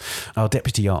supporters. Our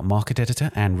deputy art market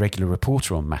editor and regular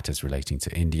reporter on matters relating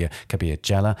to India, Kabir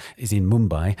Jalla, is in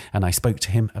Mumbai, and I spoke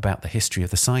to him about the history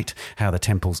of the site, how the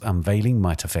temple's unveiling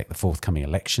might affect the forthcoming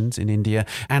elections in India,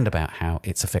 and about how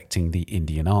it's affecting the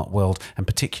Indian art world, and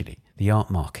particularly the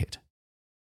art market.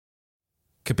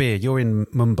 Kabir, you're in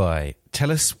Mumbai.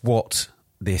 Tell us what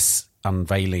this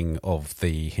unveiling of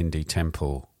the Hindu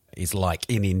temple is like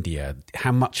in India.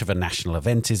 How much of a national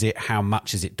event is it? How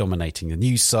much is it dominating the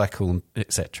news cycle,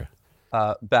 etc.?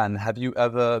 Ben, have you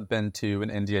ever been to an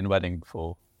Indian wedding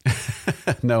before?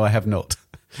 No, I have not.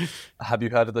 Have you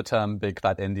heard of the term big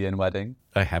fat Indian wedding?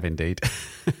 I have indeed.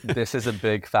 This is a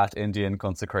big fat Indian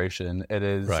consecration. It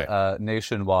is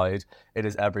nationwide. It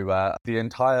is everywhere. The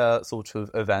entire sort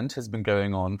of event has been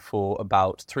going on for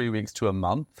about 3 weeks to a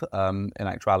month in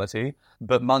actuality.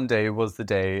 But Monday was the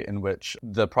day in which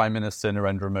the Prime Minister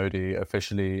Narendra Modi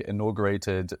officially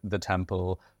inaugurated the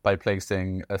temple by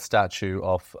placing a statue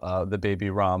of the baby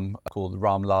Ram called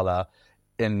Ram Lala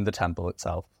in the temple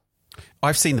itself.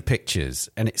 I've seen the pictures,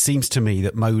 and it seems to me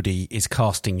that Modi is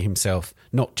casting himself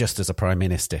not just as a prime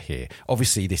minister here.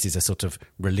 Obviously, this is a sort of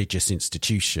religious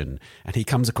institution, and he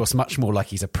comes across much more like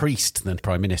he's a priest than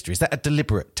prime minister. Is that a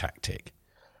deliberate tactic?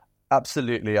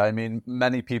 Absolutely. I mean,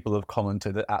 many people have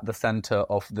commented that at the centre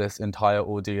of this entire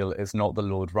ordeal is not the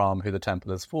Lord Ram, who the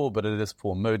temple is for, but it is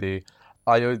for Modi.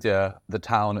 Ayodhya, the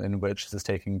town in which this is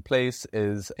taking place,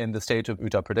 is in the state of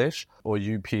Uttar Pradesh, or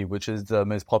UP, which is the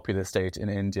most populous state in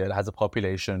India. It has a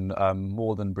population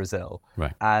more than Brazil.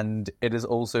 Right. And it is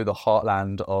also the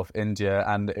heartland of India,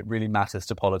 and it really matters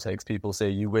to politics. People say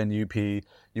you win UP,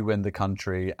 you win the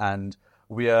country. And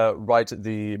we are right at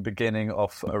the beginning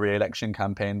of a re-election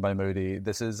campaign by Modi.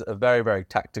 This is a very, very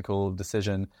tactical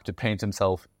decision to paint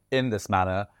himself in this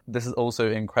manner. This is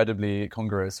also incredibly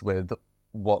congruous with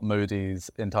what Modi's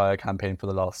entire campaign for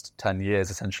the last 10 years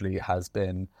essentially has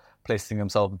been, placing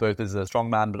himself both as a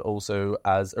strongman but also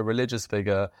as a religious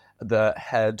figure, the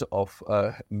head of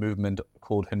a movement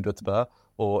called Hindutva,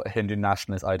 or a Hindu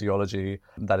nationalist ideology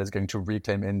that is going to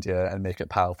reclaim India and make it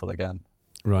powerful again.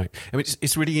 Right. I mean,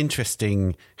 it's really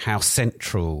interesting how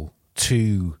central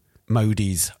to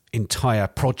Modi's entire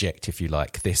project, if you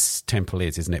like, this temple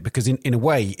is, isn't it? Because in a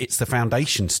way, it's the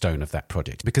foundation stone of that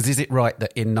project. Because is it right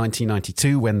that in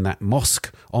 1992, when that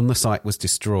mosque on the site was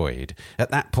destroyed, at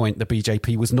that point, the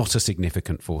BJP was not a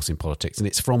significant force in politics? And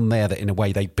it's from there that, in a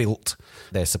way, they built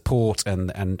their support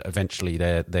and eventually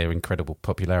their incredible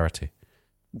popularity.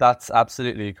 That's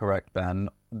absolutely correct, Ben.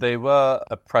 They were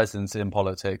a presence in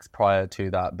politics prior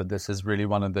to that, but this is really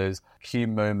one of those key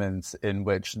moments in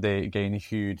which they gain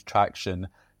huge traction.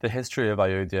 The history of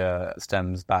Ayodhya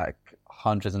stems back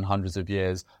hundreds and hundreds of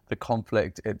years. The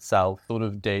conflict itself sort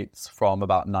of dates from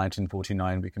about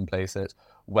 1949, we can place it,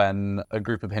 when a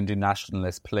group of Hindu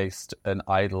nationalists placed an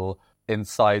idol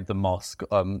inside the mosque,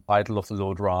 idol of the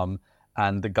Lord Ram,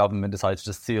 and the government decided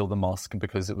to seal the mosque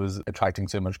because it was attracting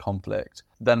so much conflict.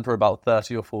 Then for about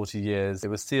 30 or 40 years, it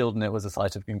was sealed and it was a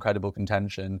site of incredible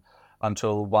contention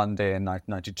until one day in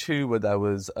 1992 where there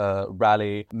was a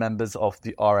rally. Members of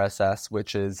the RSS,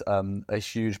 which is a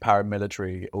huge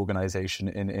paramilitary organization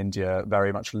in India,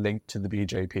 very much linked to the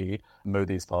BJP,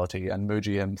 Modi's party. And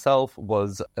Modi himself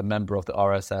was a member of the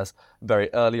RSS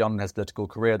very early on in his political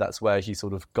career. That's where he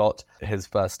sort of got his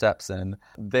first steps in.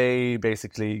 They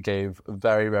basically gave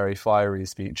very, very fiery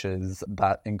speeches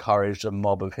that encouraged a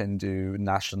mob of Hindu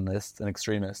nationalists and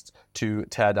extremists to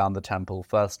tear down the temple,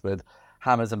 first with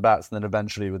hammers and bats, and then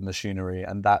eventually with machinery.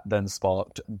 And that then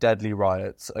sparked deadly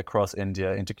riots across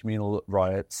India, intercommunal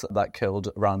riots that killed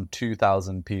around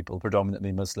 2,000 people,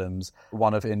 predominantly Muslims,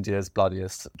 one of India's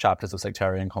bloodiest chapters of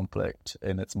sectarian conflict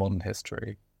in its modern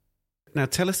history. Now,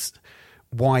 tell us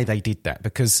why they did that,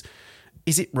 because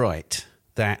is it right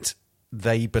that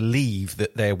they believe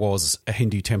that there was a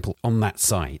Hindu temple on that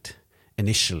site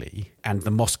initially and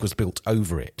the mosque was built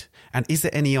over it? And is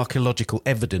there any archaeological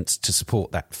evidence to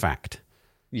support that fact?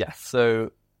 Yes.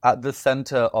 So at the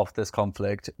center of this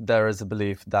conflict, there is a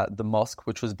belief that the mosque,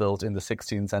 which was built in the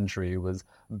 16th century, was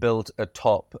built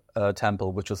atop a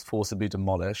temple which was forcibly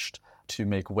demolished to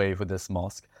make way for this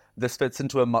mosque. This fits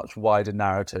into a much wider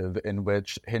narrative in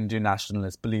which Hindu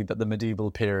nationalists believe that the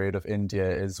medieval period of India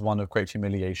is one of great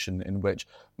humiliation, in which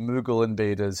Mughal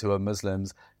invaders who are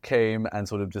Muslims came and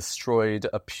sort of destroyed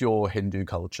a pure Hindu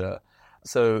culture.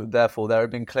 So therefore, there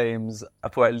have been claims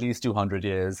for at least 200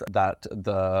 years that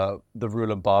the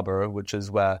ruler Babur, which is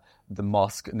where the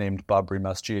mosque named Babri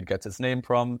Masjid gets its name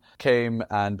from, came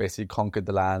and basically conquered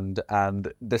the land.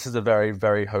 And this is a very,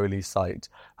 very holy site.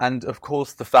 And of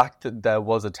course, the fact that there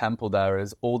was a temple there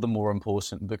is all the more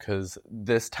important because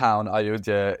this town,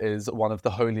 Ayodhya, is one of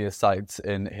the holiest sites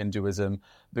in Hinduism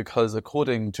because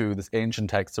according to this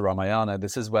ancient text, the Ramayana,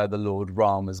 this is where the Lord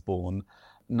Ram was born.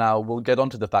 Now, we'll get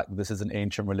onto the fact that this is an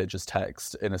ancient religious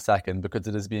text in a second because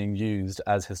it is being used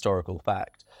as historical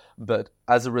fact. But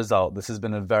as a result, this has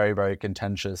been a very, very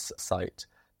contentious site.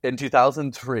 In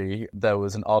 2003, there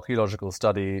was an archaeological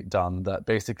study done that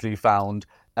basically found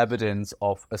evidence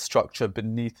of a structure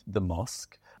beneath the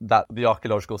mosque that the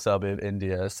Archaeological Survey of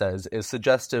India says is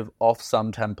suggestive of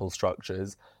some temple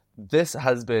structures. This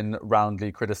has been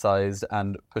roundly criticised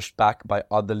and pushed back by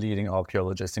other leading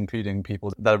archaeologists, including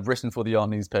people that have written for the Art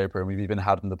newspaper, and we've even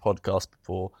had on the podcast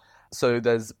before. So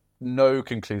there's no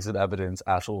conclusive evidence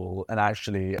at all. And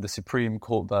actually, the Supreme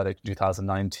Court verdict in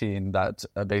 2019 that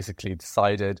basically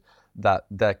decided that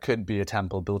there could be a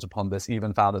temple built upon this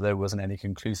even found that there wasn't any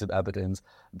conclusive evidence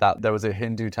that there was a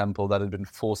Hindu temple that had been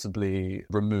forcibly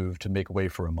removed to make way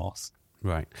for a mosque.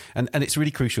 Right. And it's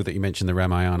really crucial that you mention the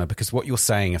Ramayana because what you're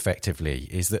saying effectively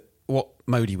is that what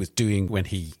Modi was doing when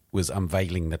he was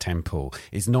unveiling the temple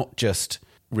is not just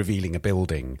revealing a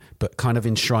building, but kind of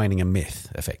enshrining a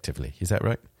myth, effectively. Is that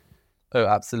right? Oh,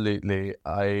 absolutely.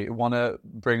 I want to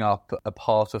bring up a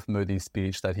part of Modi's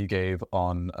speech that he gave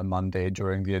on a Monday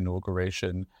during the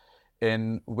inauguration,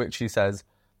 in which he says,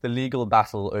 "The legal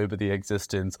battle over the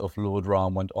existence of Lord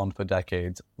Ram went on for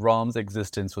decades. Ram's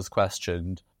existence was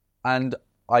questioned. And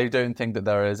I don't think that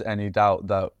there is any doubt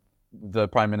that the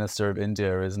Prime Minister of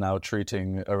India is now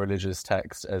treating a religious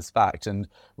text as fact and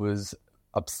was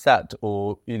upset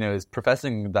or, is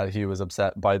professing that he was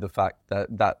upset by the fact that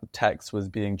that text was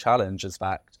being challenged as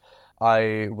fact.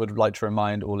 I would like to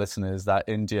remind all listeners that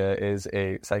India is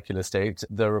a secular state,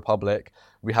 the Republic.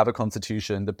 We have a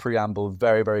constitution. The preamble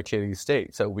very, very clearly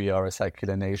states that we are a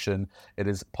secular nation. It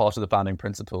is part of the founding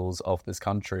principles of this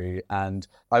country. And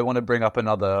I want to bring up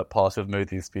another part of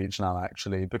Modi's speech now,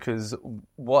 actually, because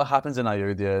what happens in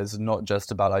Ayodhya is not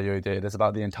just about Ayodhya. It is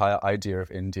about the entire idea of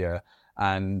India.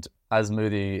 And as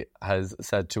Modi has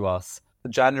said to us,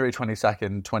 January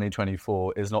 22nd,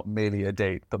 2024 is not merely a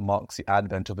date that marks the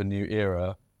advent of a new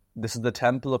era. This is the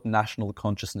temple of national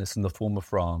consciousness in the form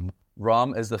of Ram.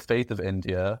 Ram is the faith of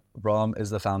India. Ram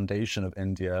is the foundation of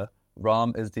India.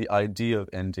 Ram is the idea of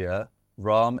India.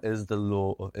 Ram is the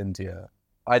law of India.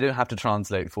 I don't have to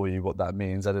translate for you what that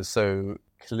means. That is so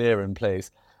clear in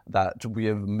place that we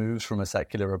have moved from a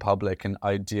secular republic and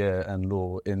idea and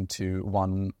law into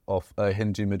one of a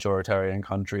Hindu majoritarian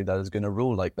country that is going to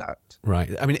rule like that.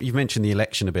 Right. I mean, you mentioned the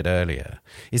election a bit earlier.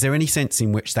 Is there any sense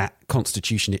in which that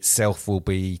constitution itself will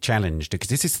be challenged? Because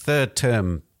this is third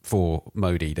term for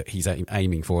Modi that he's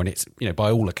aiming for, and it's,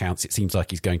 by all accounts, it seems like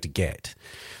he's going to get.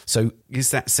 So is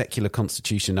that secular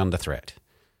constitution under threat?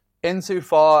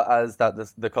 Insofar as that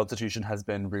the constitution has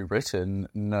been rewritten,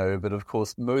 no. But of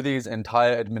course, Modi's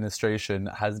entire administration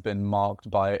has been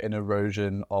marked by an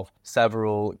erosion of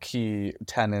several key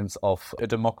tenets of a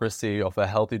democracy, of a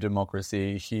healthy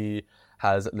democracy. He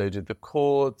has loaded the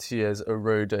court, he has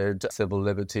eroded civil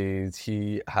liberties,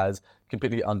 he has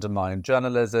completely undermined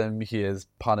journalism, he has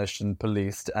punished and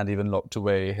policed and even locked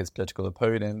away his political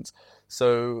opponents.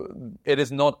 So it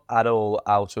is not at all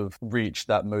out of reach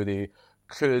that Modi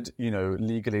could,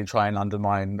 legally try and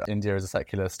undermine India as a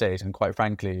secular state. And quite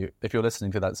frankly, if you're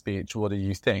listening to that speech, what do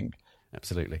you think?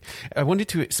 Absolutely. I wanted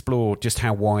to explore just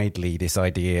how widely this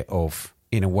idea of,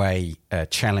 in a way,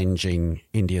 challenging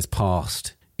India's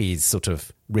past is sort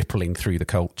of rippling through the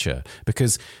culture,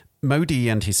 because Modi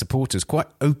and his supporters quite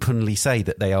openly say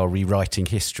that they are rewriting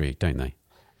history, don't they?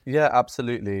 Yeah,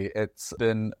 absolutely. It's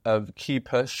been a key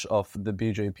push of the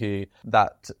BJP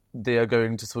that they are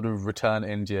going to sort of return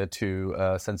India to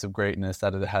a sense of greatness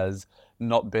that it has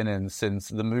not been in since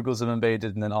the Mughals have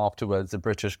invaded and then afterwards the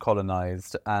British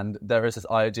colonized. And there is this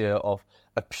idea of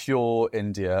a pure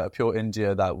India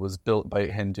that was built by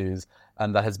Hindus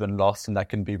and that has been lost and that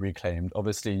can be reclaimed.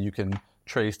 Obviously, you can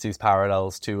trace these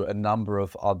parallels to a number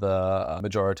of other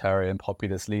majoritarian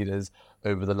populist leaders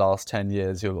over the last 10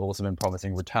 years who have also been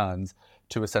promising returns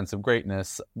to a sense of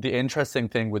greatness. The interesting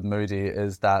thing with Modi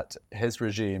is that his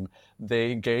regime,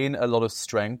 they gain a lot of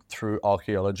strength through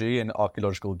archaeology and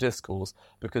archaeological discourse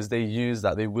because they use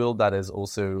that, they wield that as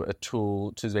also a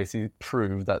tool to basically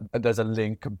prove that there's a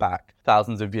link back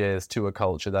thousands of years to a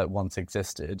culture that once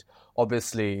existed.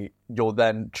 Obviously, you're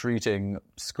then treating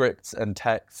scripts and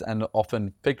texts and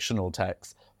often fictional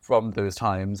texts from those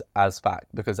times as fact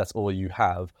because that's all you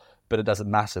have. But it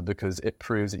doesn't matter because it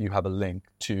proves that you have a link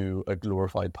to a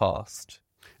glorified past.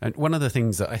 And one of the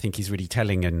things that I think is really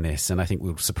telling in this, and I think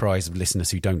will surprise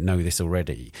listeners who don't know this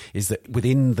already, is that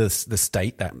within the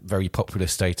state, that very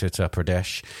populous state of Uttar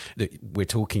Pradesh that we're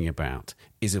talking about,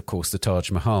 is of course the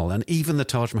Taj Mahal. And even the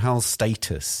Taj Mahal's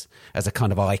status as a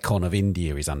kind of icon of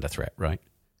India is under threat, right?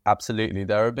 Absolutely.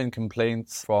 There have been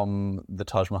complaints from the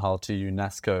Taj Mahal to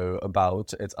UNESCO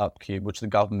about its upkeep, which the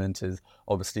government is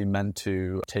obviously meant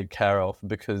to take care of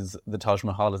because the Taj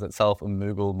Mahal is itself a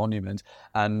Mughal monument.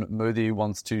 And Modi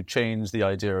wants to change the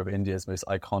idea of India's most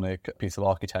iconic piece of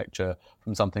architecture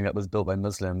from something that was built by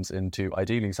Muslims into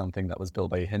ideally something that was built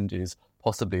by Hindus,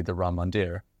 possibly the Ram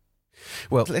Mandir.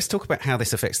 Well, let's talk about how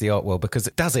this affects the art world, because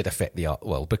does it affect the art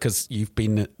world? Because you've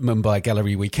been at Mumbai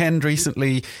Gallery Weekend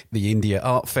recently, the India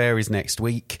Art Fair is next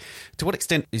week. To what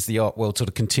extent is the art world sort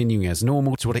of continuing as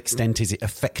normal? To what extent is it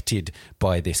affected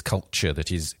by this culture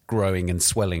that is growing and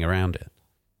swelling around it?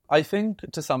 I think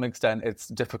to some extent it's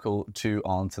difficult to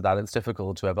answer that. It's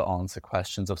difficult to ever answer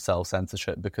questions of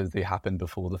self-censorship because they happen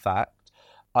before the fact.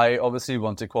 I obviously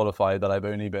want to qualify that I've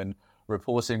only been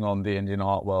reporting on the Indian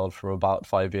art world for about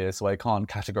 5 years, so I can't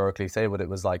categorically say what it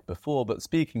was like before, but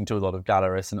speaking to a lot of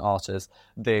gallerists and artists,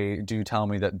 they do tell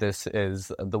me that this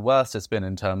is the worst it's been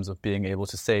in terms of being able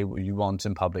to say what you want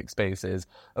in public spaces.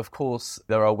 Of course,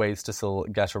 there are ways to still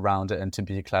get around it and to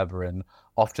be clever, and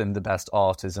often the best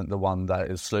art isn't the one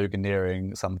that is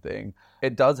sloganeering something.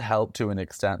 It does help to an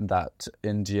extent that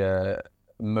India,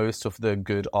 most of the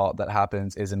good art that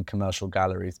happens is in commercial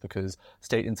galleries because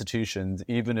state institutions,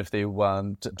 even if they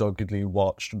weren't doggedly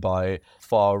watched by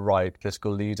far-right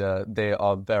political leader, they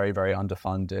are very, very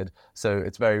underfunded. So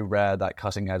it's very rare that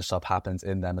cutting-edge stuff happens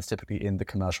in them. It's typically in the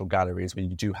commercial galleries where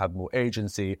you do have more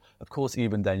agency. Of course,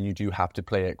 even then, you do have to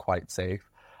play it quite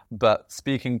safe. But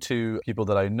speaking to people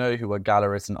that I know who are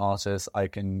gallerists and artists, I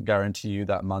can guarantee you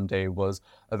that Monday was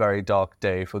a very dark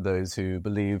day for those who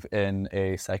believe in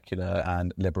a secular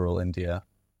and liberal India.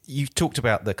 You talked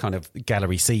about the kind of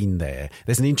gallery scene there.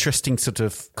 There's an interesting sort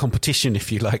of competition,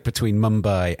 if you like, between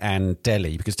Mumbai and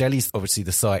Delhi, because Delhi's obviously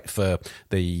the site for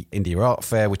the India Art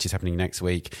Fair, which is happening next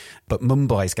week. But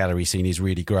Mumbai's gallery scene is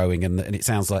really growing, and it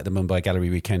sounds like the Mumbai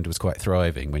Gallery Weekend was quite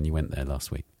thriving when you went there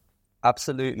last week.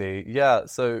 Absolutely. Yeah.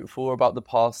 So for about the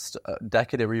past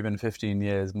decade or even 15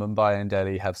 years, Mumbai and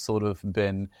Delhi have sort of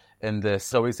been in this,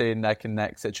 so we say, neck and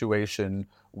neck situation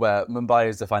where Mumbai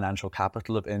is the financial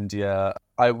capital of India.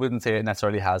 I wouldn't say it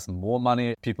necessarily has more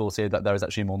money. People say that there is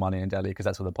actually more money in Delhi because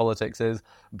that's where the politics is.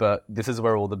 But this is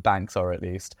where all the banks are, at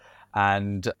least.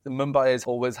 And Mumbai has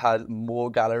always had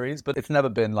more galleries, but it's never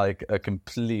been like a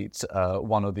complete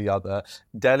one or the other.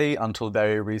 Delhi, until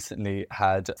very recently,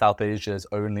 had South Asia's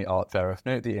only art fair of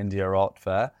note, the India Art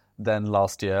Fair. Then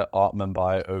last year, Art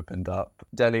Mumbai opened up.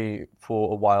 Delhi,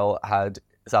 for a while, had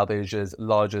South Asia's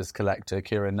largest collector,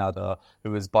 Kiran Nadar,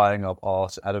 who was buying up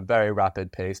art at a very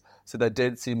rapid pace. So there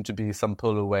did seem to be some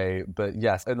pull away. But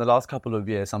yes, in the last couple of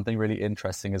years, something really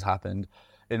interesting has happened,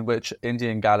 in which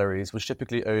Indian galleries, which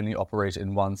typically only operate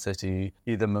in one city,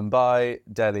 either Mumbai,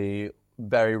 Delhi,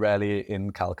 very rarely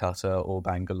in Calcutta or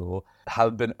Bangalore,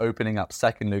 have been opening up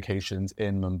second locations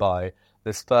in Mumbai.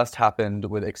 This first happened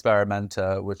with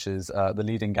Experimenta, which is the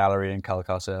leading gallery in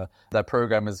Calcutta. Their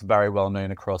program is very well known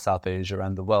across South Asia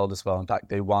and the world as well. In fact,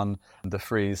 they won the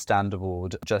Frieze Stand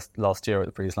Award just last year at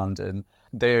the Frieze London.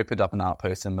 They opened up an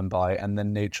outpost in Mumbai, and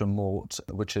then Nature Mort,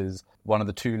 which is one of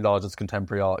the two largest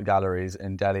contemporary art galleries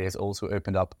in Delhi, has also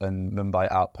opened up a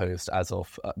Mumbai outpost as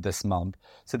of this month.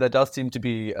 So there does seem to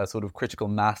be a sort of critical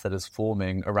mass that is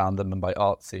forming around the Mumbai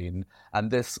art scene.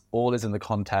 And this all is in the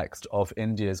context of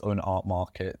India's own art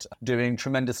market, doing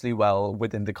tremendously well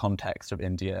within the context of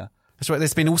India. That's right.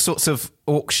 There's been all sorts of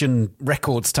auction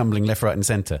records tumbling left, right and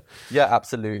centre. Yeah,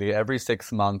 absolutely. Every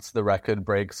 6 months, the record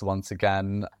breaks once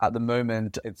again. At the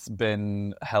moment, it's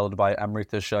been held by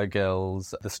Amrita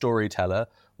Shergill's The Storyteller,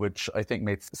 which I think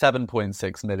made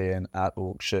 7.6 million at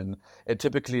auction. It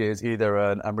typically is either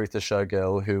an Amrita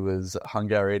Shergill, who was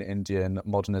Hungarian-Indian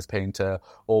modernist painter,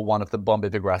 or one of the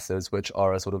Bombay Progressives, which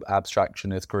are a sort of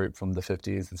abstractionist group from the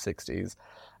 50s and 60s.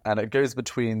 And it goes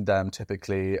between them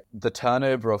typically. The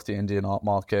turnover of the Indian art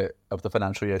market of the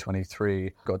financial year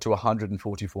 23 got to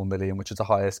 144 million, which is the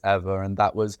highest ever. And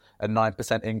that was a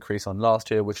 9% increase on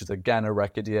last year, which is again a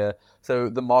record year. So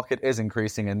the market is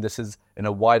increasing. And this is in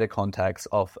a wider context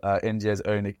of India's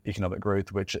own economic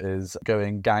growth, which is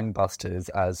going gangbusters,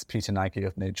 as Peter Nagy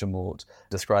of Nature Mort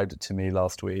described it to me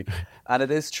last week. And it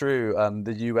is true.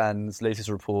 The UN's latest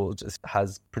report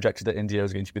has projected that India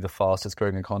is going to be the fastest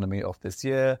growing economy of this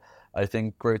year. I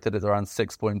think growth is around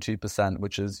 6.2%,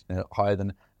 which is higher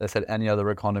than, they said, any other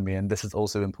economy. And this is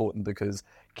also important because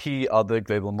key other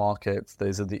global markets,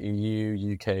 those are the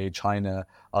EU, UK, China,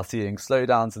 are seeing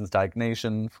slowdowns and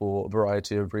stagnation for a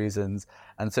variety of reasons.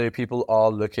 And so people are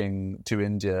looking to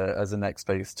India as the next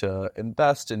place to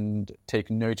invest and take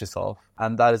notice of.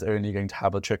 And that is only going to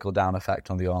have a trickle-down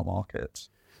effect on the art market.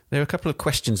 There are a couple of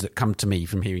questions that come to me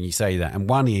from hearing you say that. And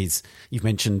one is, you've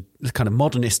mentioned the kind of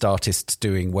modernist artists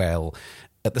doing well.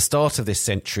 At the start of this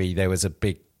century, there was a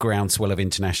big groundswell of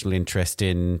international interest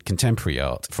in contemporary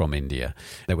art from India.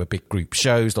 There were big group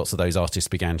shows. Lots of those artists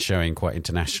began showing quite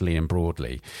internationally and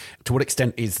broadly. To what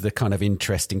extent is the kind of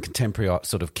interest in contemporary art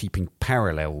sort of keeping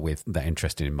parallel with that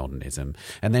interest in modernism?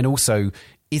 And then also,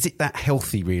 is it that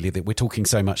healthy, really, that we're talking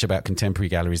so much about contemporary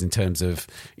galleries in terms of,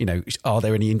 are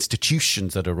there any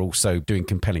institutions that are also doing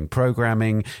compelling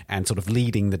programming and sort of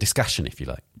leading the discussion, if you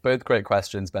like? Both great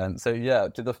questions, Ben. So yeah,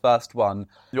 to the first one,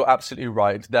 you're absolutely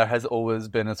right. There has always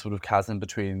been a sort of chasm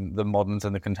between the moderns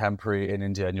and the contemporary in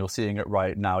India, and you're seeing it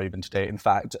right now, even today. In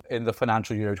fact, in the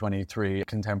financial year 23,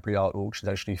 contemporary art auctions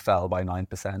actually fell by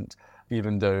 9%.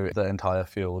 Even though the entire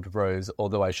field rose,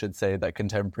 although I should say that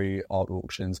contemporary art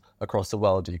auctions across the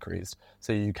world decreased.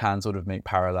 So you can sort of make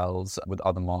parallels with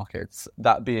other markets.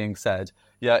 That being said,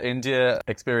 yeah, India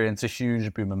experienced a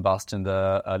huge boom and bust in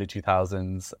the early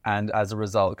 2000s. And as a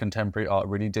result, contemporary art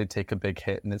really did take a big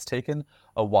hit, and it's taken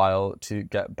a while to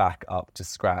get back up to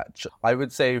scratch. I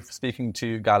would say, speaking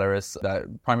to gallerists,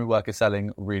 that primary work is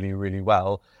selling really, really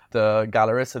well. The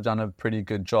gallerists have done a pretty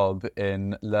good job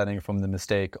in learning from the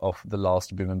mistake of the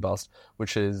last boom and bust,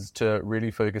 which is to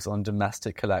really focus on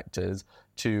domestic collectors,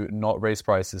 to not raise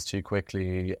prices too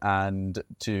quickly, and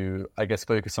to, I guess,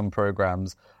 focus on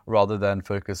programs rather than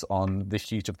focus on the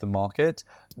heat of the market.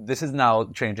 This is now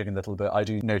changing a little bit. I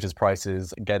do notice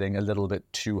prices getting a little bit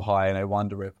too high, and I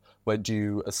wonder if we're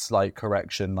due a slight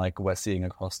correction like we're seeing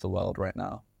across the world right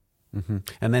now. Mm-hmm.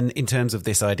 And then in terms of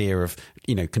this idea of,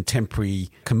 contemporary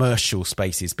commercial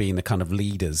spaces being the kind of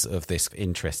leaders of this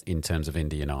interest in terms of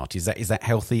Indian art, is that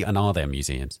healthy, and are there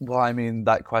museums? Well, I mean,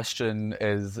 that question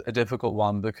is a difficult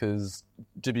one because,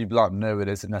 to be blunt, no, it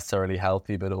isn't necessarily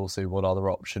healthy, but also what other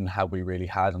option have we really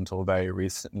had until very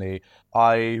recently?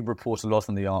 I report a lot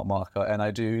on the art market, and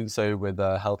I do so with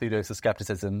a healthy dose of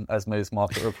skepticism, as most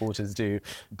market reporters do.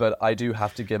 But I do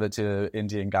have to give it to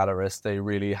Indian gallerists. They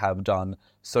really have done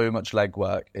so much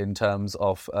legwork in terms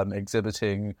of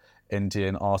exhibiting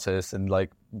Indian artists and like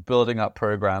building up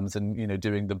programs and,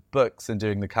 doing the books and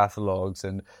doing the catalogs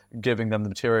and giving them the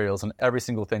materials and every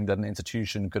single thing that an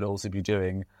institution could also be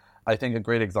doing. I think a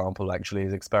great example actually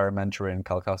is Experimenta in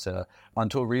Calcutta.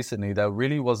 Until recently, there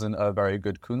really wasn't a very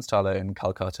good Kunsthalle in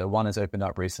Calcutta. One has opened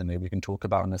up recently, we can talk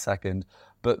about in a second.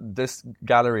 But this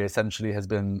gallery essentially has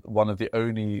been one of the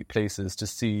only places to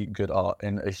see good art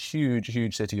in a huge,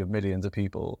 huge city of millions of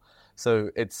people.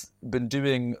 So it's been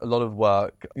doing a lot of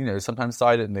work, sometimes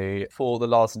silently for the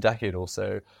last decade or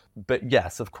so. But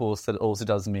yes, of course, that also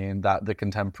does mean that the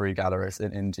contemporary gallerists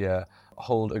in India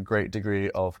hold a great degree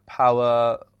of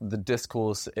power. The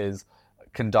discourse is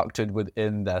conducted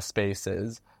within their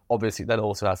spaces. Obviously, that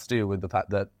also has to do with the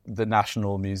fact that the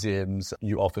national museums,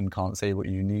 you often can't say what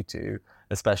you need to,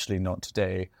 especially not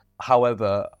today.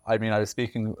 However, I was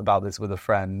speaking about this with a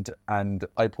friend, and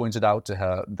I pointed out to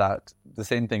her that the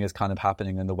same thing is kind of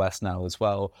happening in the West now as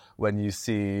well. When you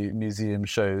see museum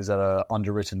shows that are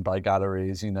underwritten by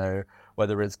galleries,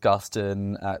 whether it's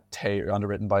Guston at Tate,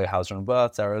 underwritten by Hauser and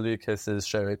Wirth, Sarah Lucas's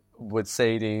show with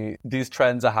Sadie, these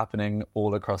trends are happening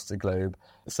all across the globe.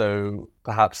 So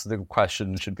perhaps the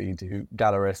question should be, do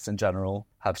gallerists in general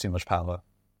have too much power?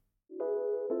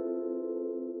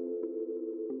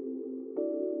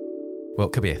 Well,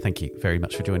 Kabir, thank you very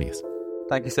much for joining us.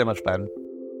 Thank you so much, Ben.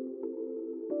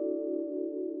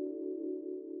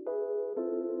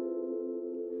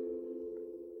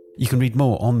 You can read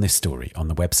more on this story on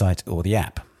the website or the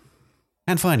app.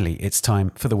 And finally, it's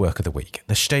time for the work of the week.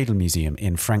 The Städel Museum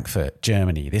in Frankfurt,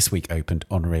 Germany, this week opened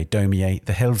Honoré Daumier,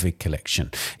 the Hellwig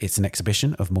collection. It's an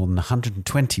exhibition of more than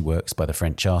 120 works by the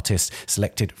French artist,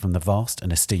 selected from the vast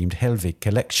and esteemed Hellwig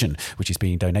collection, which is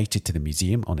being donated to the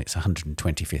museum on its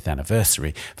 125th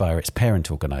anniversary via its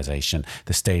parent organisation,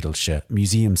 the Städelsche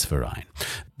Museumsverein.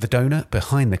 The donor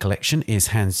behind the collection is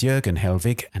Hans-Jürgen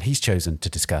Hellwig, and he's chosen to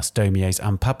discuss Daumier's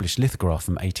unpublished lithograph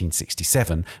from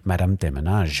 1867, Madame de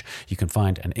Ménage. You can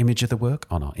find an image of the work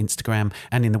on our Instagram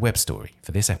and in the web story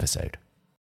for this episode.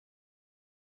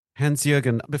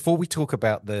 Hans-Jürgen, before we talk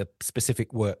about the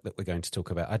specific work that we're going to talk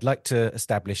about, I'd like to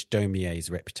establish Daumier's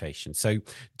reputation. So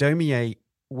Daumier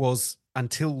was,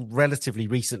 until relatively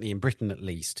recently in Britain at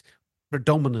least,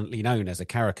 predominantly known as a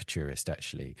caricaturist,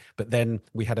 actually. But then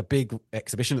we had a big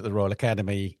exhibition at the Royal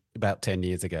Academy about 10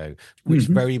 years ago, which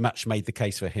very much made the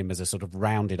case for him as a sort of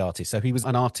rounded artist. So he was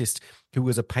an artist who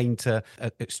was a painter,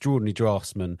 an extraordinary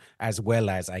draftsman, as well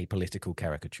as a political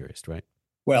caricaturist, right?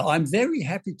 Well, I'm very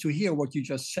happy to hear what you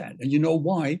just said. And you know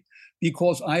why?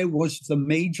 Because I was the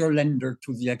major lender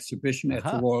to the exhibition at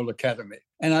the Royal Academy.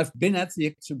 And I've been at the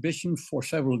exhibition for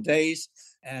several days,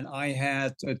 and I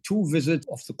had 2 visits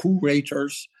of the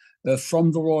curators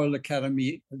from the Royal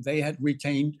Academy. They had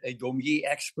retained a Daumier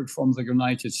expert from the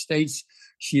United States.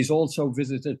 She's also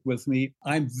visited with me.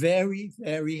 I'm very,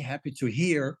 very happy to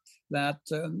hear that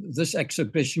this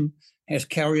exhibition has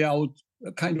carried out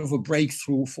a kind of a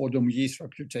breakthrough for Daumier's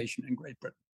reputation in Great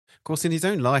Britain. Of course, in his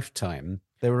own lifetime,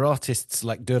 there were artists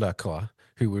like Delacroix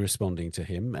who were responding to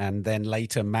him, and then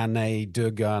later Manet,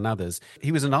 Degas and others.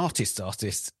 He was an artist,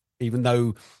 even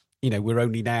though, we're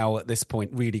only now at this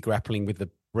point really grappling with the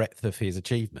breadth of his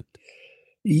achievement.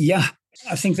 Yeah,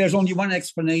 I think there's only one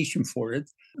explanation for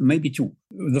it, maybe 2.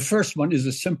 The first one is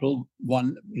a simple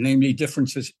one, namely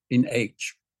differences in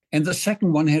age. And the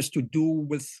second one has to do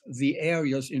with the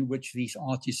areas in which these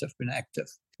artists have been active.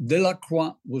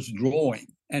 Delacroix was drawing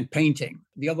and painting,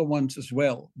 the other ones as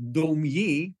well.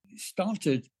 Daumier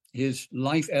started his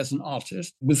life as an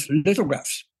artist with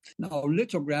lithographs. Now,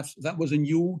 lithographs, that was a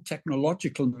new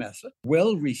technological method,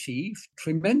 well received,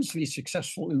 tremendously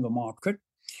successful in the market,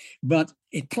 but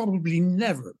it probably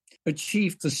never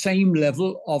achieved the same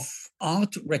level of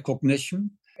art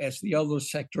recognition as the other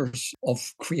sectors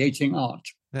of creating art.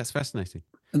 That's fascinating.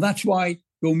 And that's why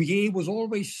Daumier was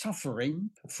always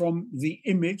suffering from the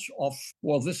image of,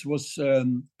 this was a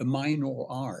minor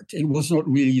art. It was not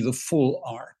really the full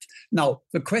art. Now,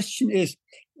 the question is,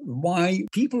 Why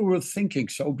people were thinking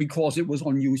so? Because it was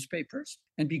on newspapers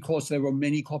and because there were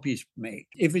many copies made.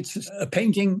 If it's a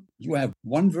painting, you have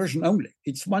one version only.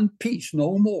 It's one piece,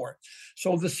 no more.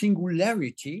 So the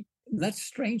singularity, that's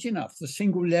strange enough. The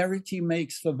singularity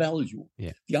makes the value,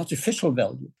 the artificial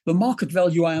value. The market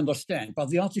value, I understand, but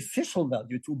the artificial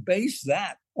value, to base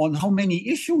that on how many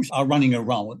issues are running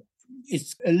around,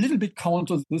 it's a little bit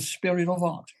counter the spirit of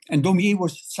art. And Daumier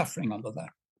was suffering under that.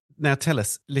 Now, tell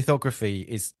us, lithography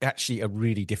is actually a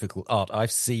really difficult art.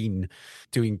 I've seen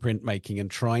doing printmaking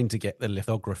and trying to get the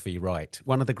lithography right.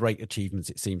 One of the great achievements,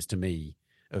 it seems to me,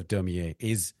 of Daumier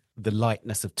is the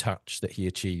lightness of touch that he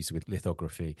achieves with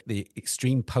lithography, the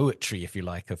extreme poetry, if you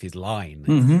like, of his line.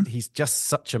 Mm-hmm. He's just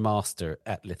such a master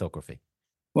at lithography.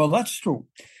 Well, that's true.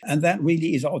 And that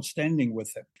really is outstanding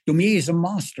with him. Daumier is a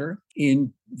master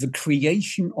in the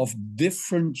creation of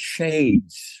different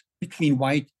shades between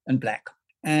white and black.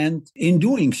 And in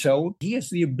doing so, he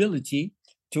has the ability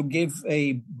to give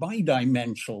a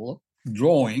bidimensional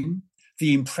drawing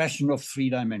the impression of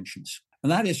 3 dimensions.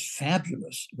 And that is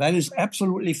fabulous. That is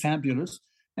absolutely fabulous.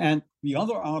 And the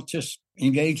other artists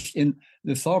engaged in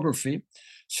lithography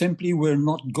simply were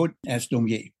not good as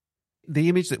Daumier. The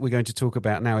image that we're going to talk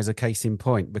about now is a case in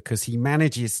point, because he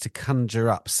manages to conjure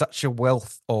up such a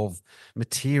wealth of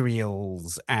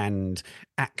materials and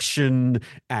action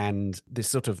and this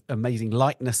sort of amazing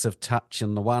lightness of touch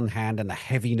on the one hand and the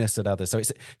heaviness at others. So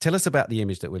tell us about the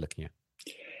image that we're looking at.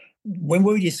 When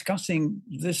we're discussing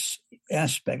this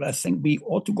aspect, I think we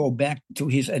ought to go back to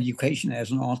his education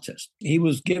as an artist. He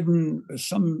was given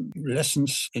some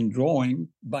lessons in drawing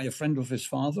by a friend of his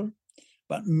father.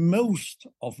 But most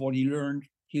of what he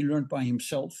learned by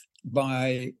himself,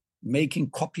 by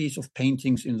making copies of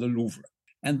paintings in the Louvre.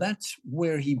 And that's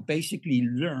where he basically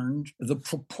learned the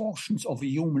proportions of a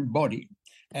human body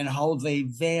and how they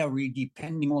vary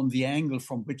depending on the angle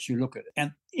from which you look at it.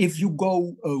 And if you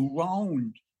go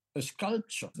around a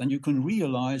sculpture, then you can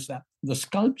realize that the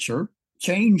sculpture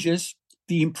changes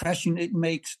the impression it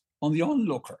makes on the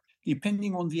onlooker,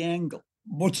 depending on the angle.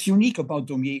 What's unique about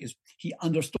Daumier is he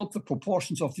understood the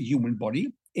proportions of the human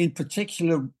body, in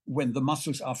particular when the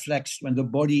muscles are flexed, when the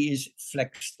body is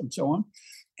flexed, and so on.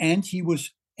 And he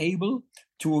was able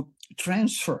to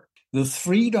transfer the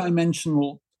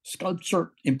 3-dimensional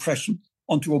sculpture impression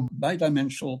onto a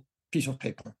bidimensional piece of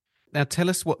paper. Now, tell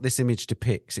us what this image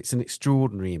depicts. It's an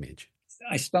extraordinary image.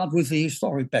 I start with the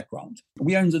historic background.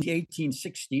 We are in the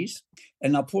 1860s,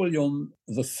 and Napoleon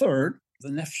III,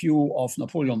 the nephew of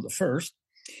Napoleon I,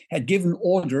 had given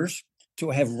orders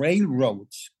to have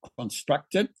railroads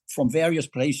constructed from various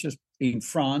places in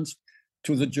France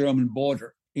to the German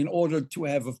border in order to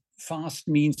have a fast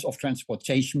means of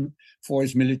transportation for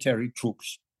his military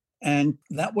troops. And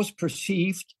that was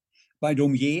perceived by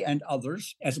Daumier and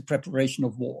others as a preparation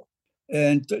of war.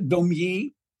 And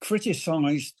Daumier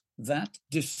criticized that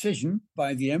decision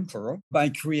by the emperor by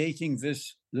creating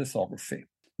this lithography.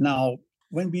 Now,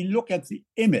 when we look at the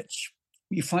image,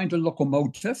 we find a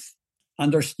locomotive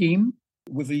under steam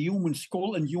with a human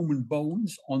skull and human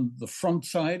bones on the front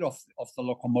side of the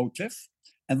locomotive.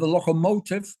 And the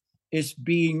locomotive is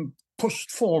being pushed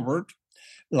forward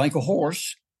like a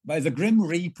horse by the Grim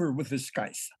Reaper with his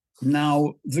scythe.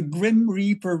 Now, the Grim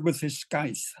Reaper with his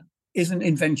scythe is an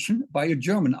invention by a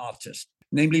German artist,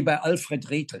 namely by Alfred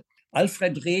Rethel.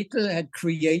 Alfred Rethel had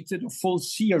created a full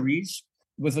series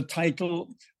with the title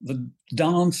The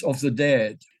Dance of the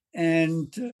Dead.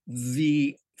 And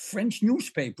the French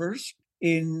newspapers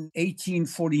in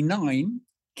 1849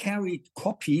 carried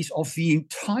copies of the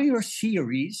entire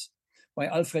series by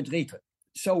Alfred Rethel.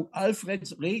 So Alfred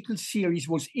Rethel's series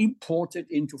was imported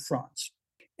into France.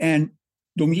 And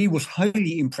Daumier was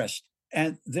highly impressed.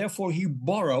 And therefore he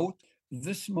borrowed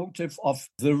this motif of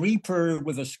the Reaper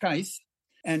with a scythe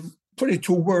and put it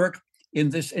to work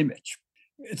in this image.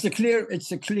 It's a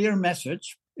clear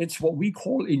message. It's what we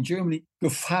call in Germany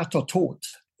Gevatter Tod.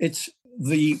 It's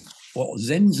the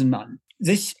Sensenmann.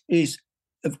 This is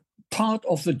a part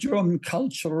of the German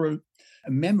cultural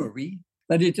memory,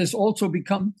 that it has also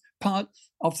become part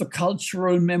of the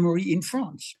cultural memory in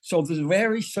France. So the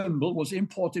very symbol was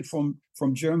imported from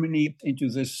Germany into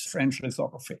this French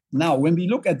lithography. Now, when we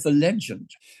look at the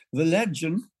legend,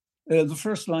 the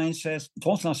first line says,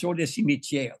 Translation des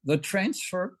cimetières, the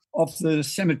transfer of the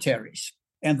cemeteries.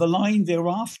 And the line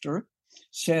thereafter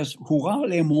says, Hurrah,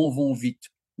 les morts vont vite.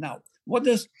 Now, what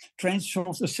does transfer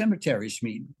of the cemeteries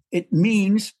mean? It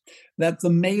means that the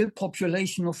male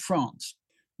population of France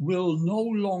will no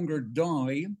longer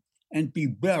die and be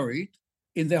buried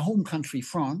in their home country,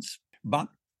 France, but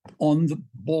on the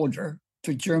border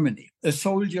to Germany. A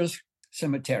soldier's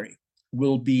cemetery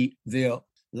will be their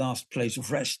last place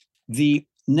of rest. The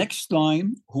next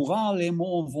line, Hurrah, les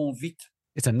monts vont vite.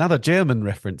 It's another German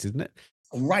reference, isn't it?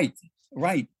 Right.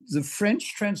 The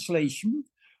French translation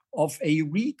of a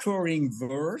recurring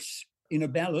verse in a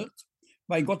ballad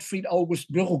by Gottfried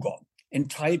August Bürger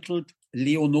entitled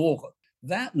Leonore.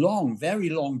 That long, very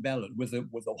long ballad with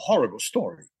a horrible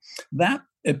story, that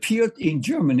appeared in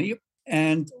Germany,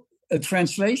 and a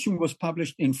translation was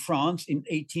published in France in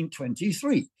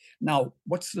 1823. Now,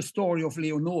 what's the story of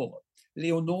Leonore?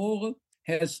 Leonore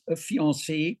has a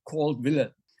fiancé called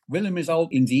Willem. Willem is out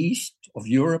in the east of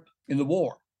Europe in the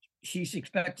war. She's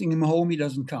expecting him home. He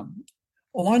doesn't come.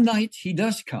 One night, he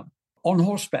does come on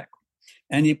horseback,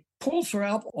 and he pulls her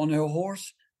up on her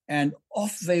horse, and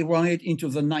off they ride into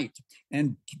the night.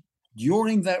 And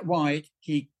during that ride,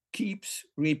 he keeps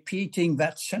repeating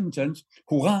that sentence,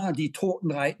 Hurrah, die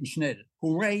Toten reiten schnell.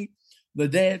 Hooray, the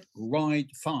dead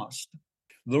ride fast.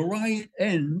 The ride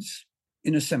ends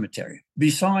in a cemetery,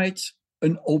 besides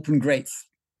an open grave.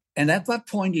 And at that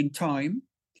point in time,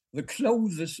 the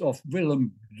clothes of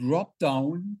Willem drop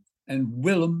down, and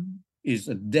Willem is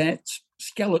a dead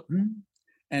skeleton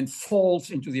and falls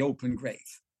into the open grave.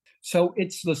 So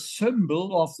it's the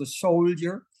symbol of the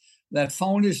soldier that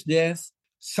found his death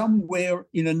somewhere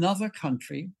in another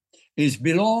country, is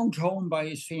belonged home by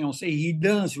his fiancée. He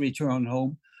does return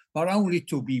home, but only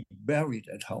to be buried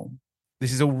at home.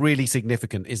 This is all really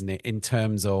significant, isn't it, in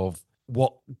terms of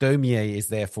what Daumier is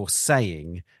therefore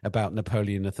saying about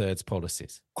Napoleon III's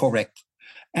policies? Correct.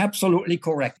 Absolutely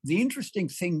correct. The interesting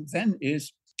thing then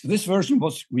is this version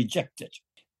was rejected,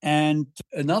 and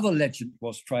another legend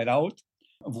was tried out.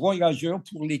 Voyageurs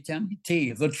pour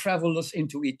l'éternité, the travelers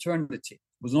into eternity,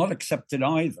 was not accepted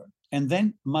either. And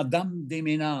then Madame des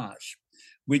Ménages,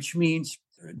 which means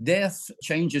death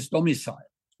changes domicile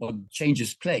or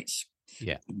changes place.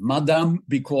 Yeah, Madame,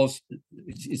 because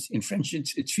it's in French,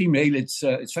 it's female, it's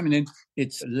feminine,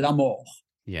 it's la mort.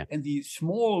 Yeah. And the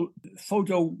small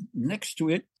photo next to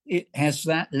it, it has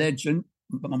that legend,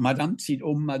 Madame, c'est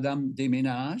homme, Madame des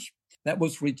Ménages. That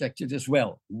was rejected as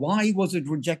well. Why was it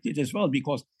rejected as well?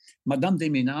 Because Madame des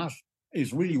Ménages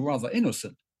is really rather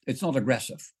innocent. It's not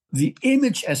aggressive. The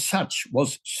image as such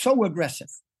was so aggressive.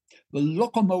 The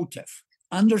locomotive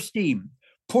under steam,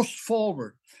 pushed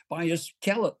forward by a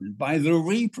skeleton, by the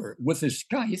reaper with his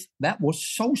scythe, that was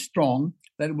so strong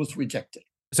that it was rejected.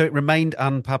 So it remained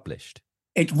unpublished?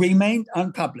 It remained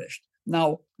unpublished.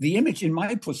 Now, the image in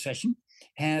my possession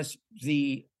has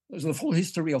the full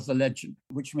history of the legend,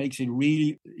 which makes it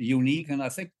really unique. And I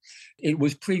think it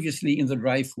was previously in the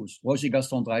Dreyfus, Roger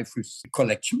Gaston Dreyfus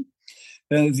collection.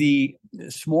 The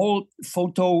small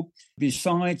photo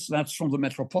besides, that's from the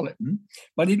Metropolitan,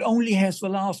 but it only has the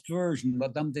last version,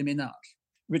 Madame des Ménages,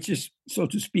 which is, so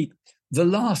to speak, the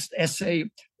last essay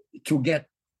to get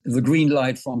the green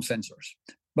light from censors.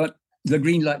 But the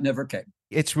green light never came.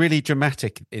 It's really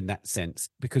dramatic in that sense,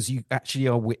 because you actually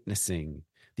are witnessing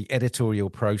the editorial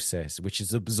process, which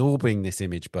is absorbing this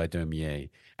image by Daumier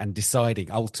and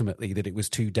deciding ultimately that it was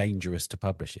too dangerous to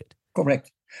publish it.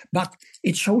 Correct. But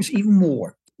it shows even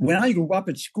more. When I grew up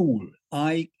at school,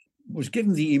 I was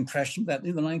given the impression that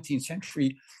in the 19th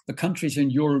century, the countries in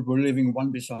Europe were living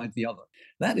one beside the other.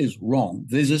 That is wrong.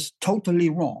 This is totally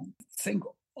wrong. Think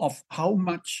of how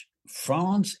much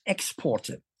France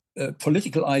exported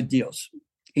political ideas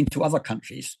into other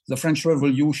countries. The French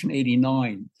Revolution,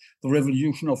 89, the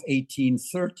Revolution of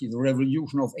 1830, the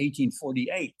Revolution of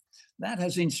 1848. That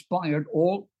has inspired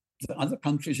all the other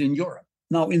countries in Europe.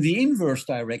 Now, in the inverse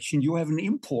direction, you have an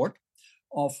import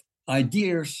of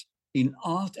ideas in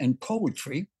art and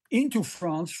poetry into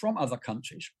France from other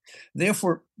countries.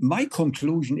 Therefore, my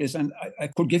conclusion is, and I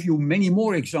could give you many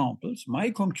more examples,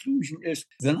 my conclusion is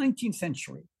the 19th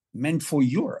century meant for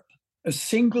Europe a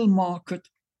single market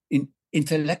in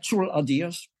intellectual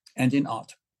ideas and in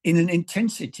art, in an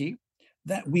intensity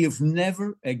that we have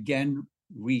never again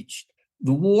reached.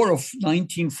 The war of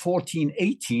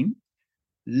 1914-18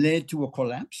 led to a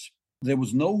collapse. There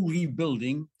was no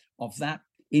rebuilding of that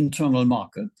internal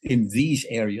market in these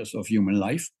areas of human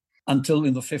life until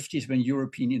in the 50s when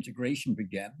European integration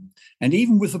began. And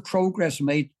even with the progress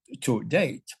made to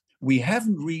date, we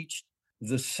haven't reached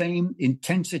the same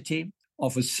intensity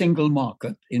of a single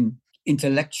market in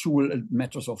intellectual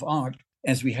matters of art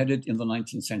as we had it in the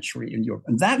 19th century in Europe.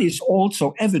 And that is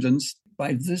also evidenced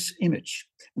by this image.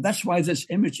 And that's why this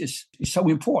image is so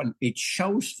important. It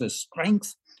shows the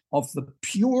strength of the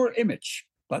pure image,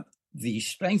 but the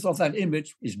strength of that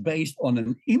image is based on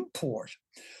an import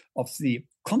of the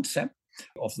concept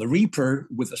of the reaper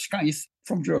with a scythe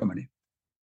from Germany.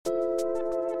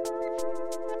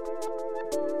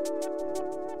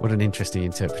 What an interesting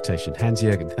interpretation.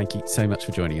 Hans-Jürgen, thank you so much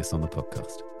for joining us on the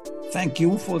podcast. Thank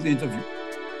you for the interview.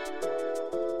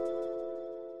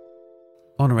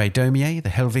 Honoré Daumier, the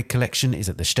Hellwig collection, is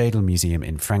at the Städel Museum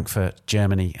in Frankfurt,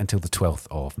 Germany until the 12th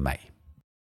of May.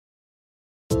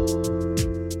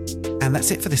 And that's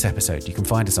it for this episode. You can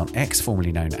find us on X,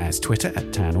 formerly known as Twitter,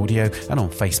 at Tan Audio, and on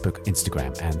Facebook,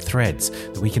 Instagram, and Threads.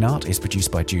 The Week in Art is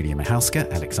produced by Julia Michalska,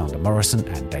 Alexander Morrison,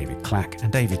 and David Clack,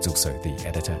 and David's also the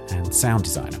editor and sound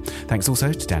designer. Thanks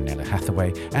also to Daniela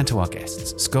Hathaway and to our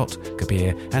guests, Scott,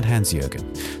 Kabir, and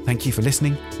Hans-Jürgen. Thank you for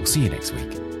listening. We'll see you next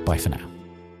week. Bye for now.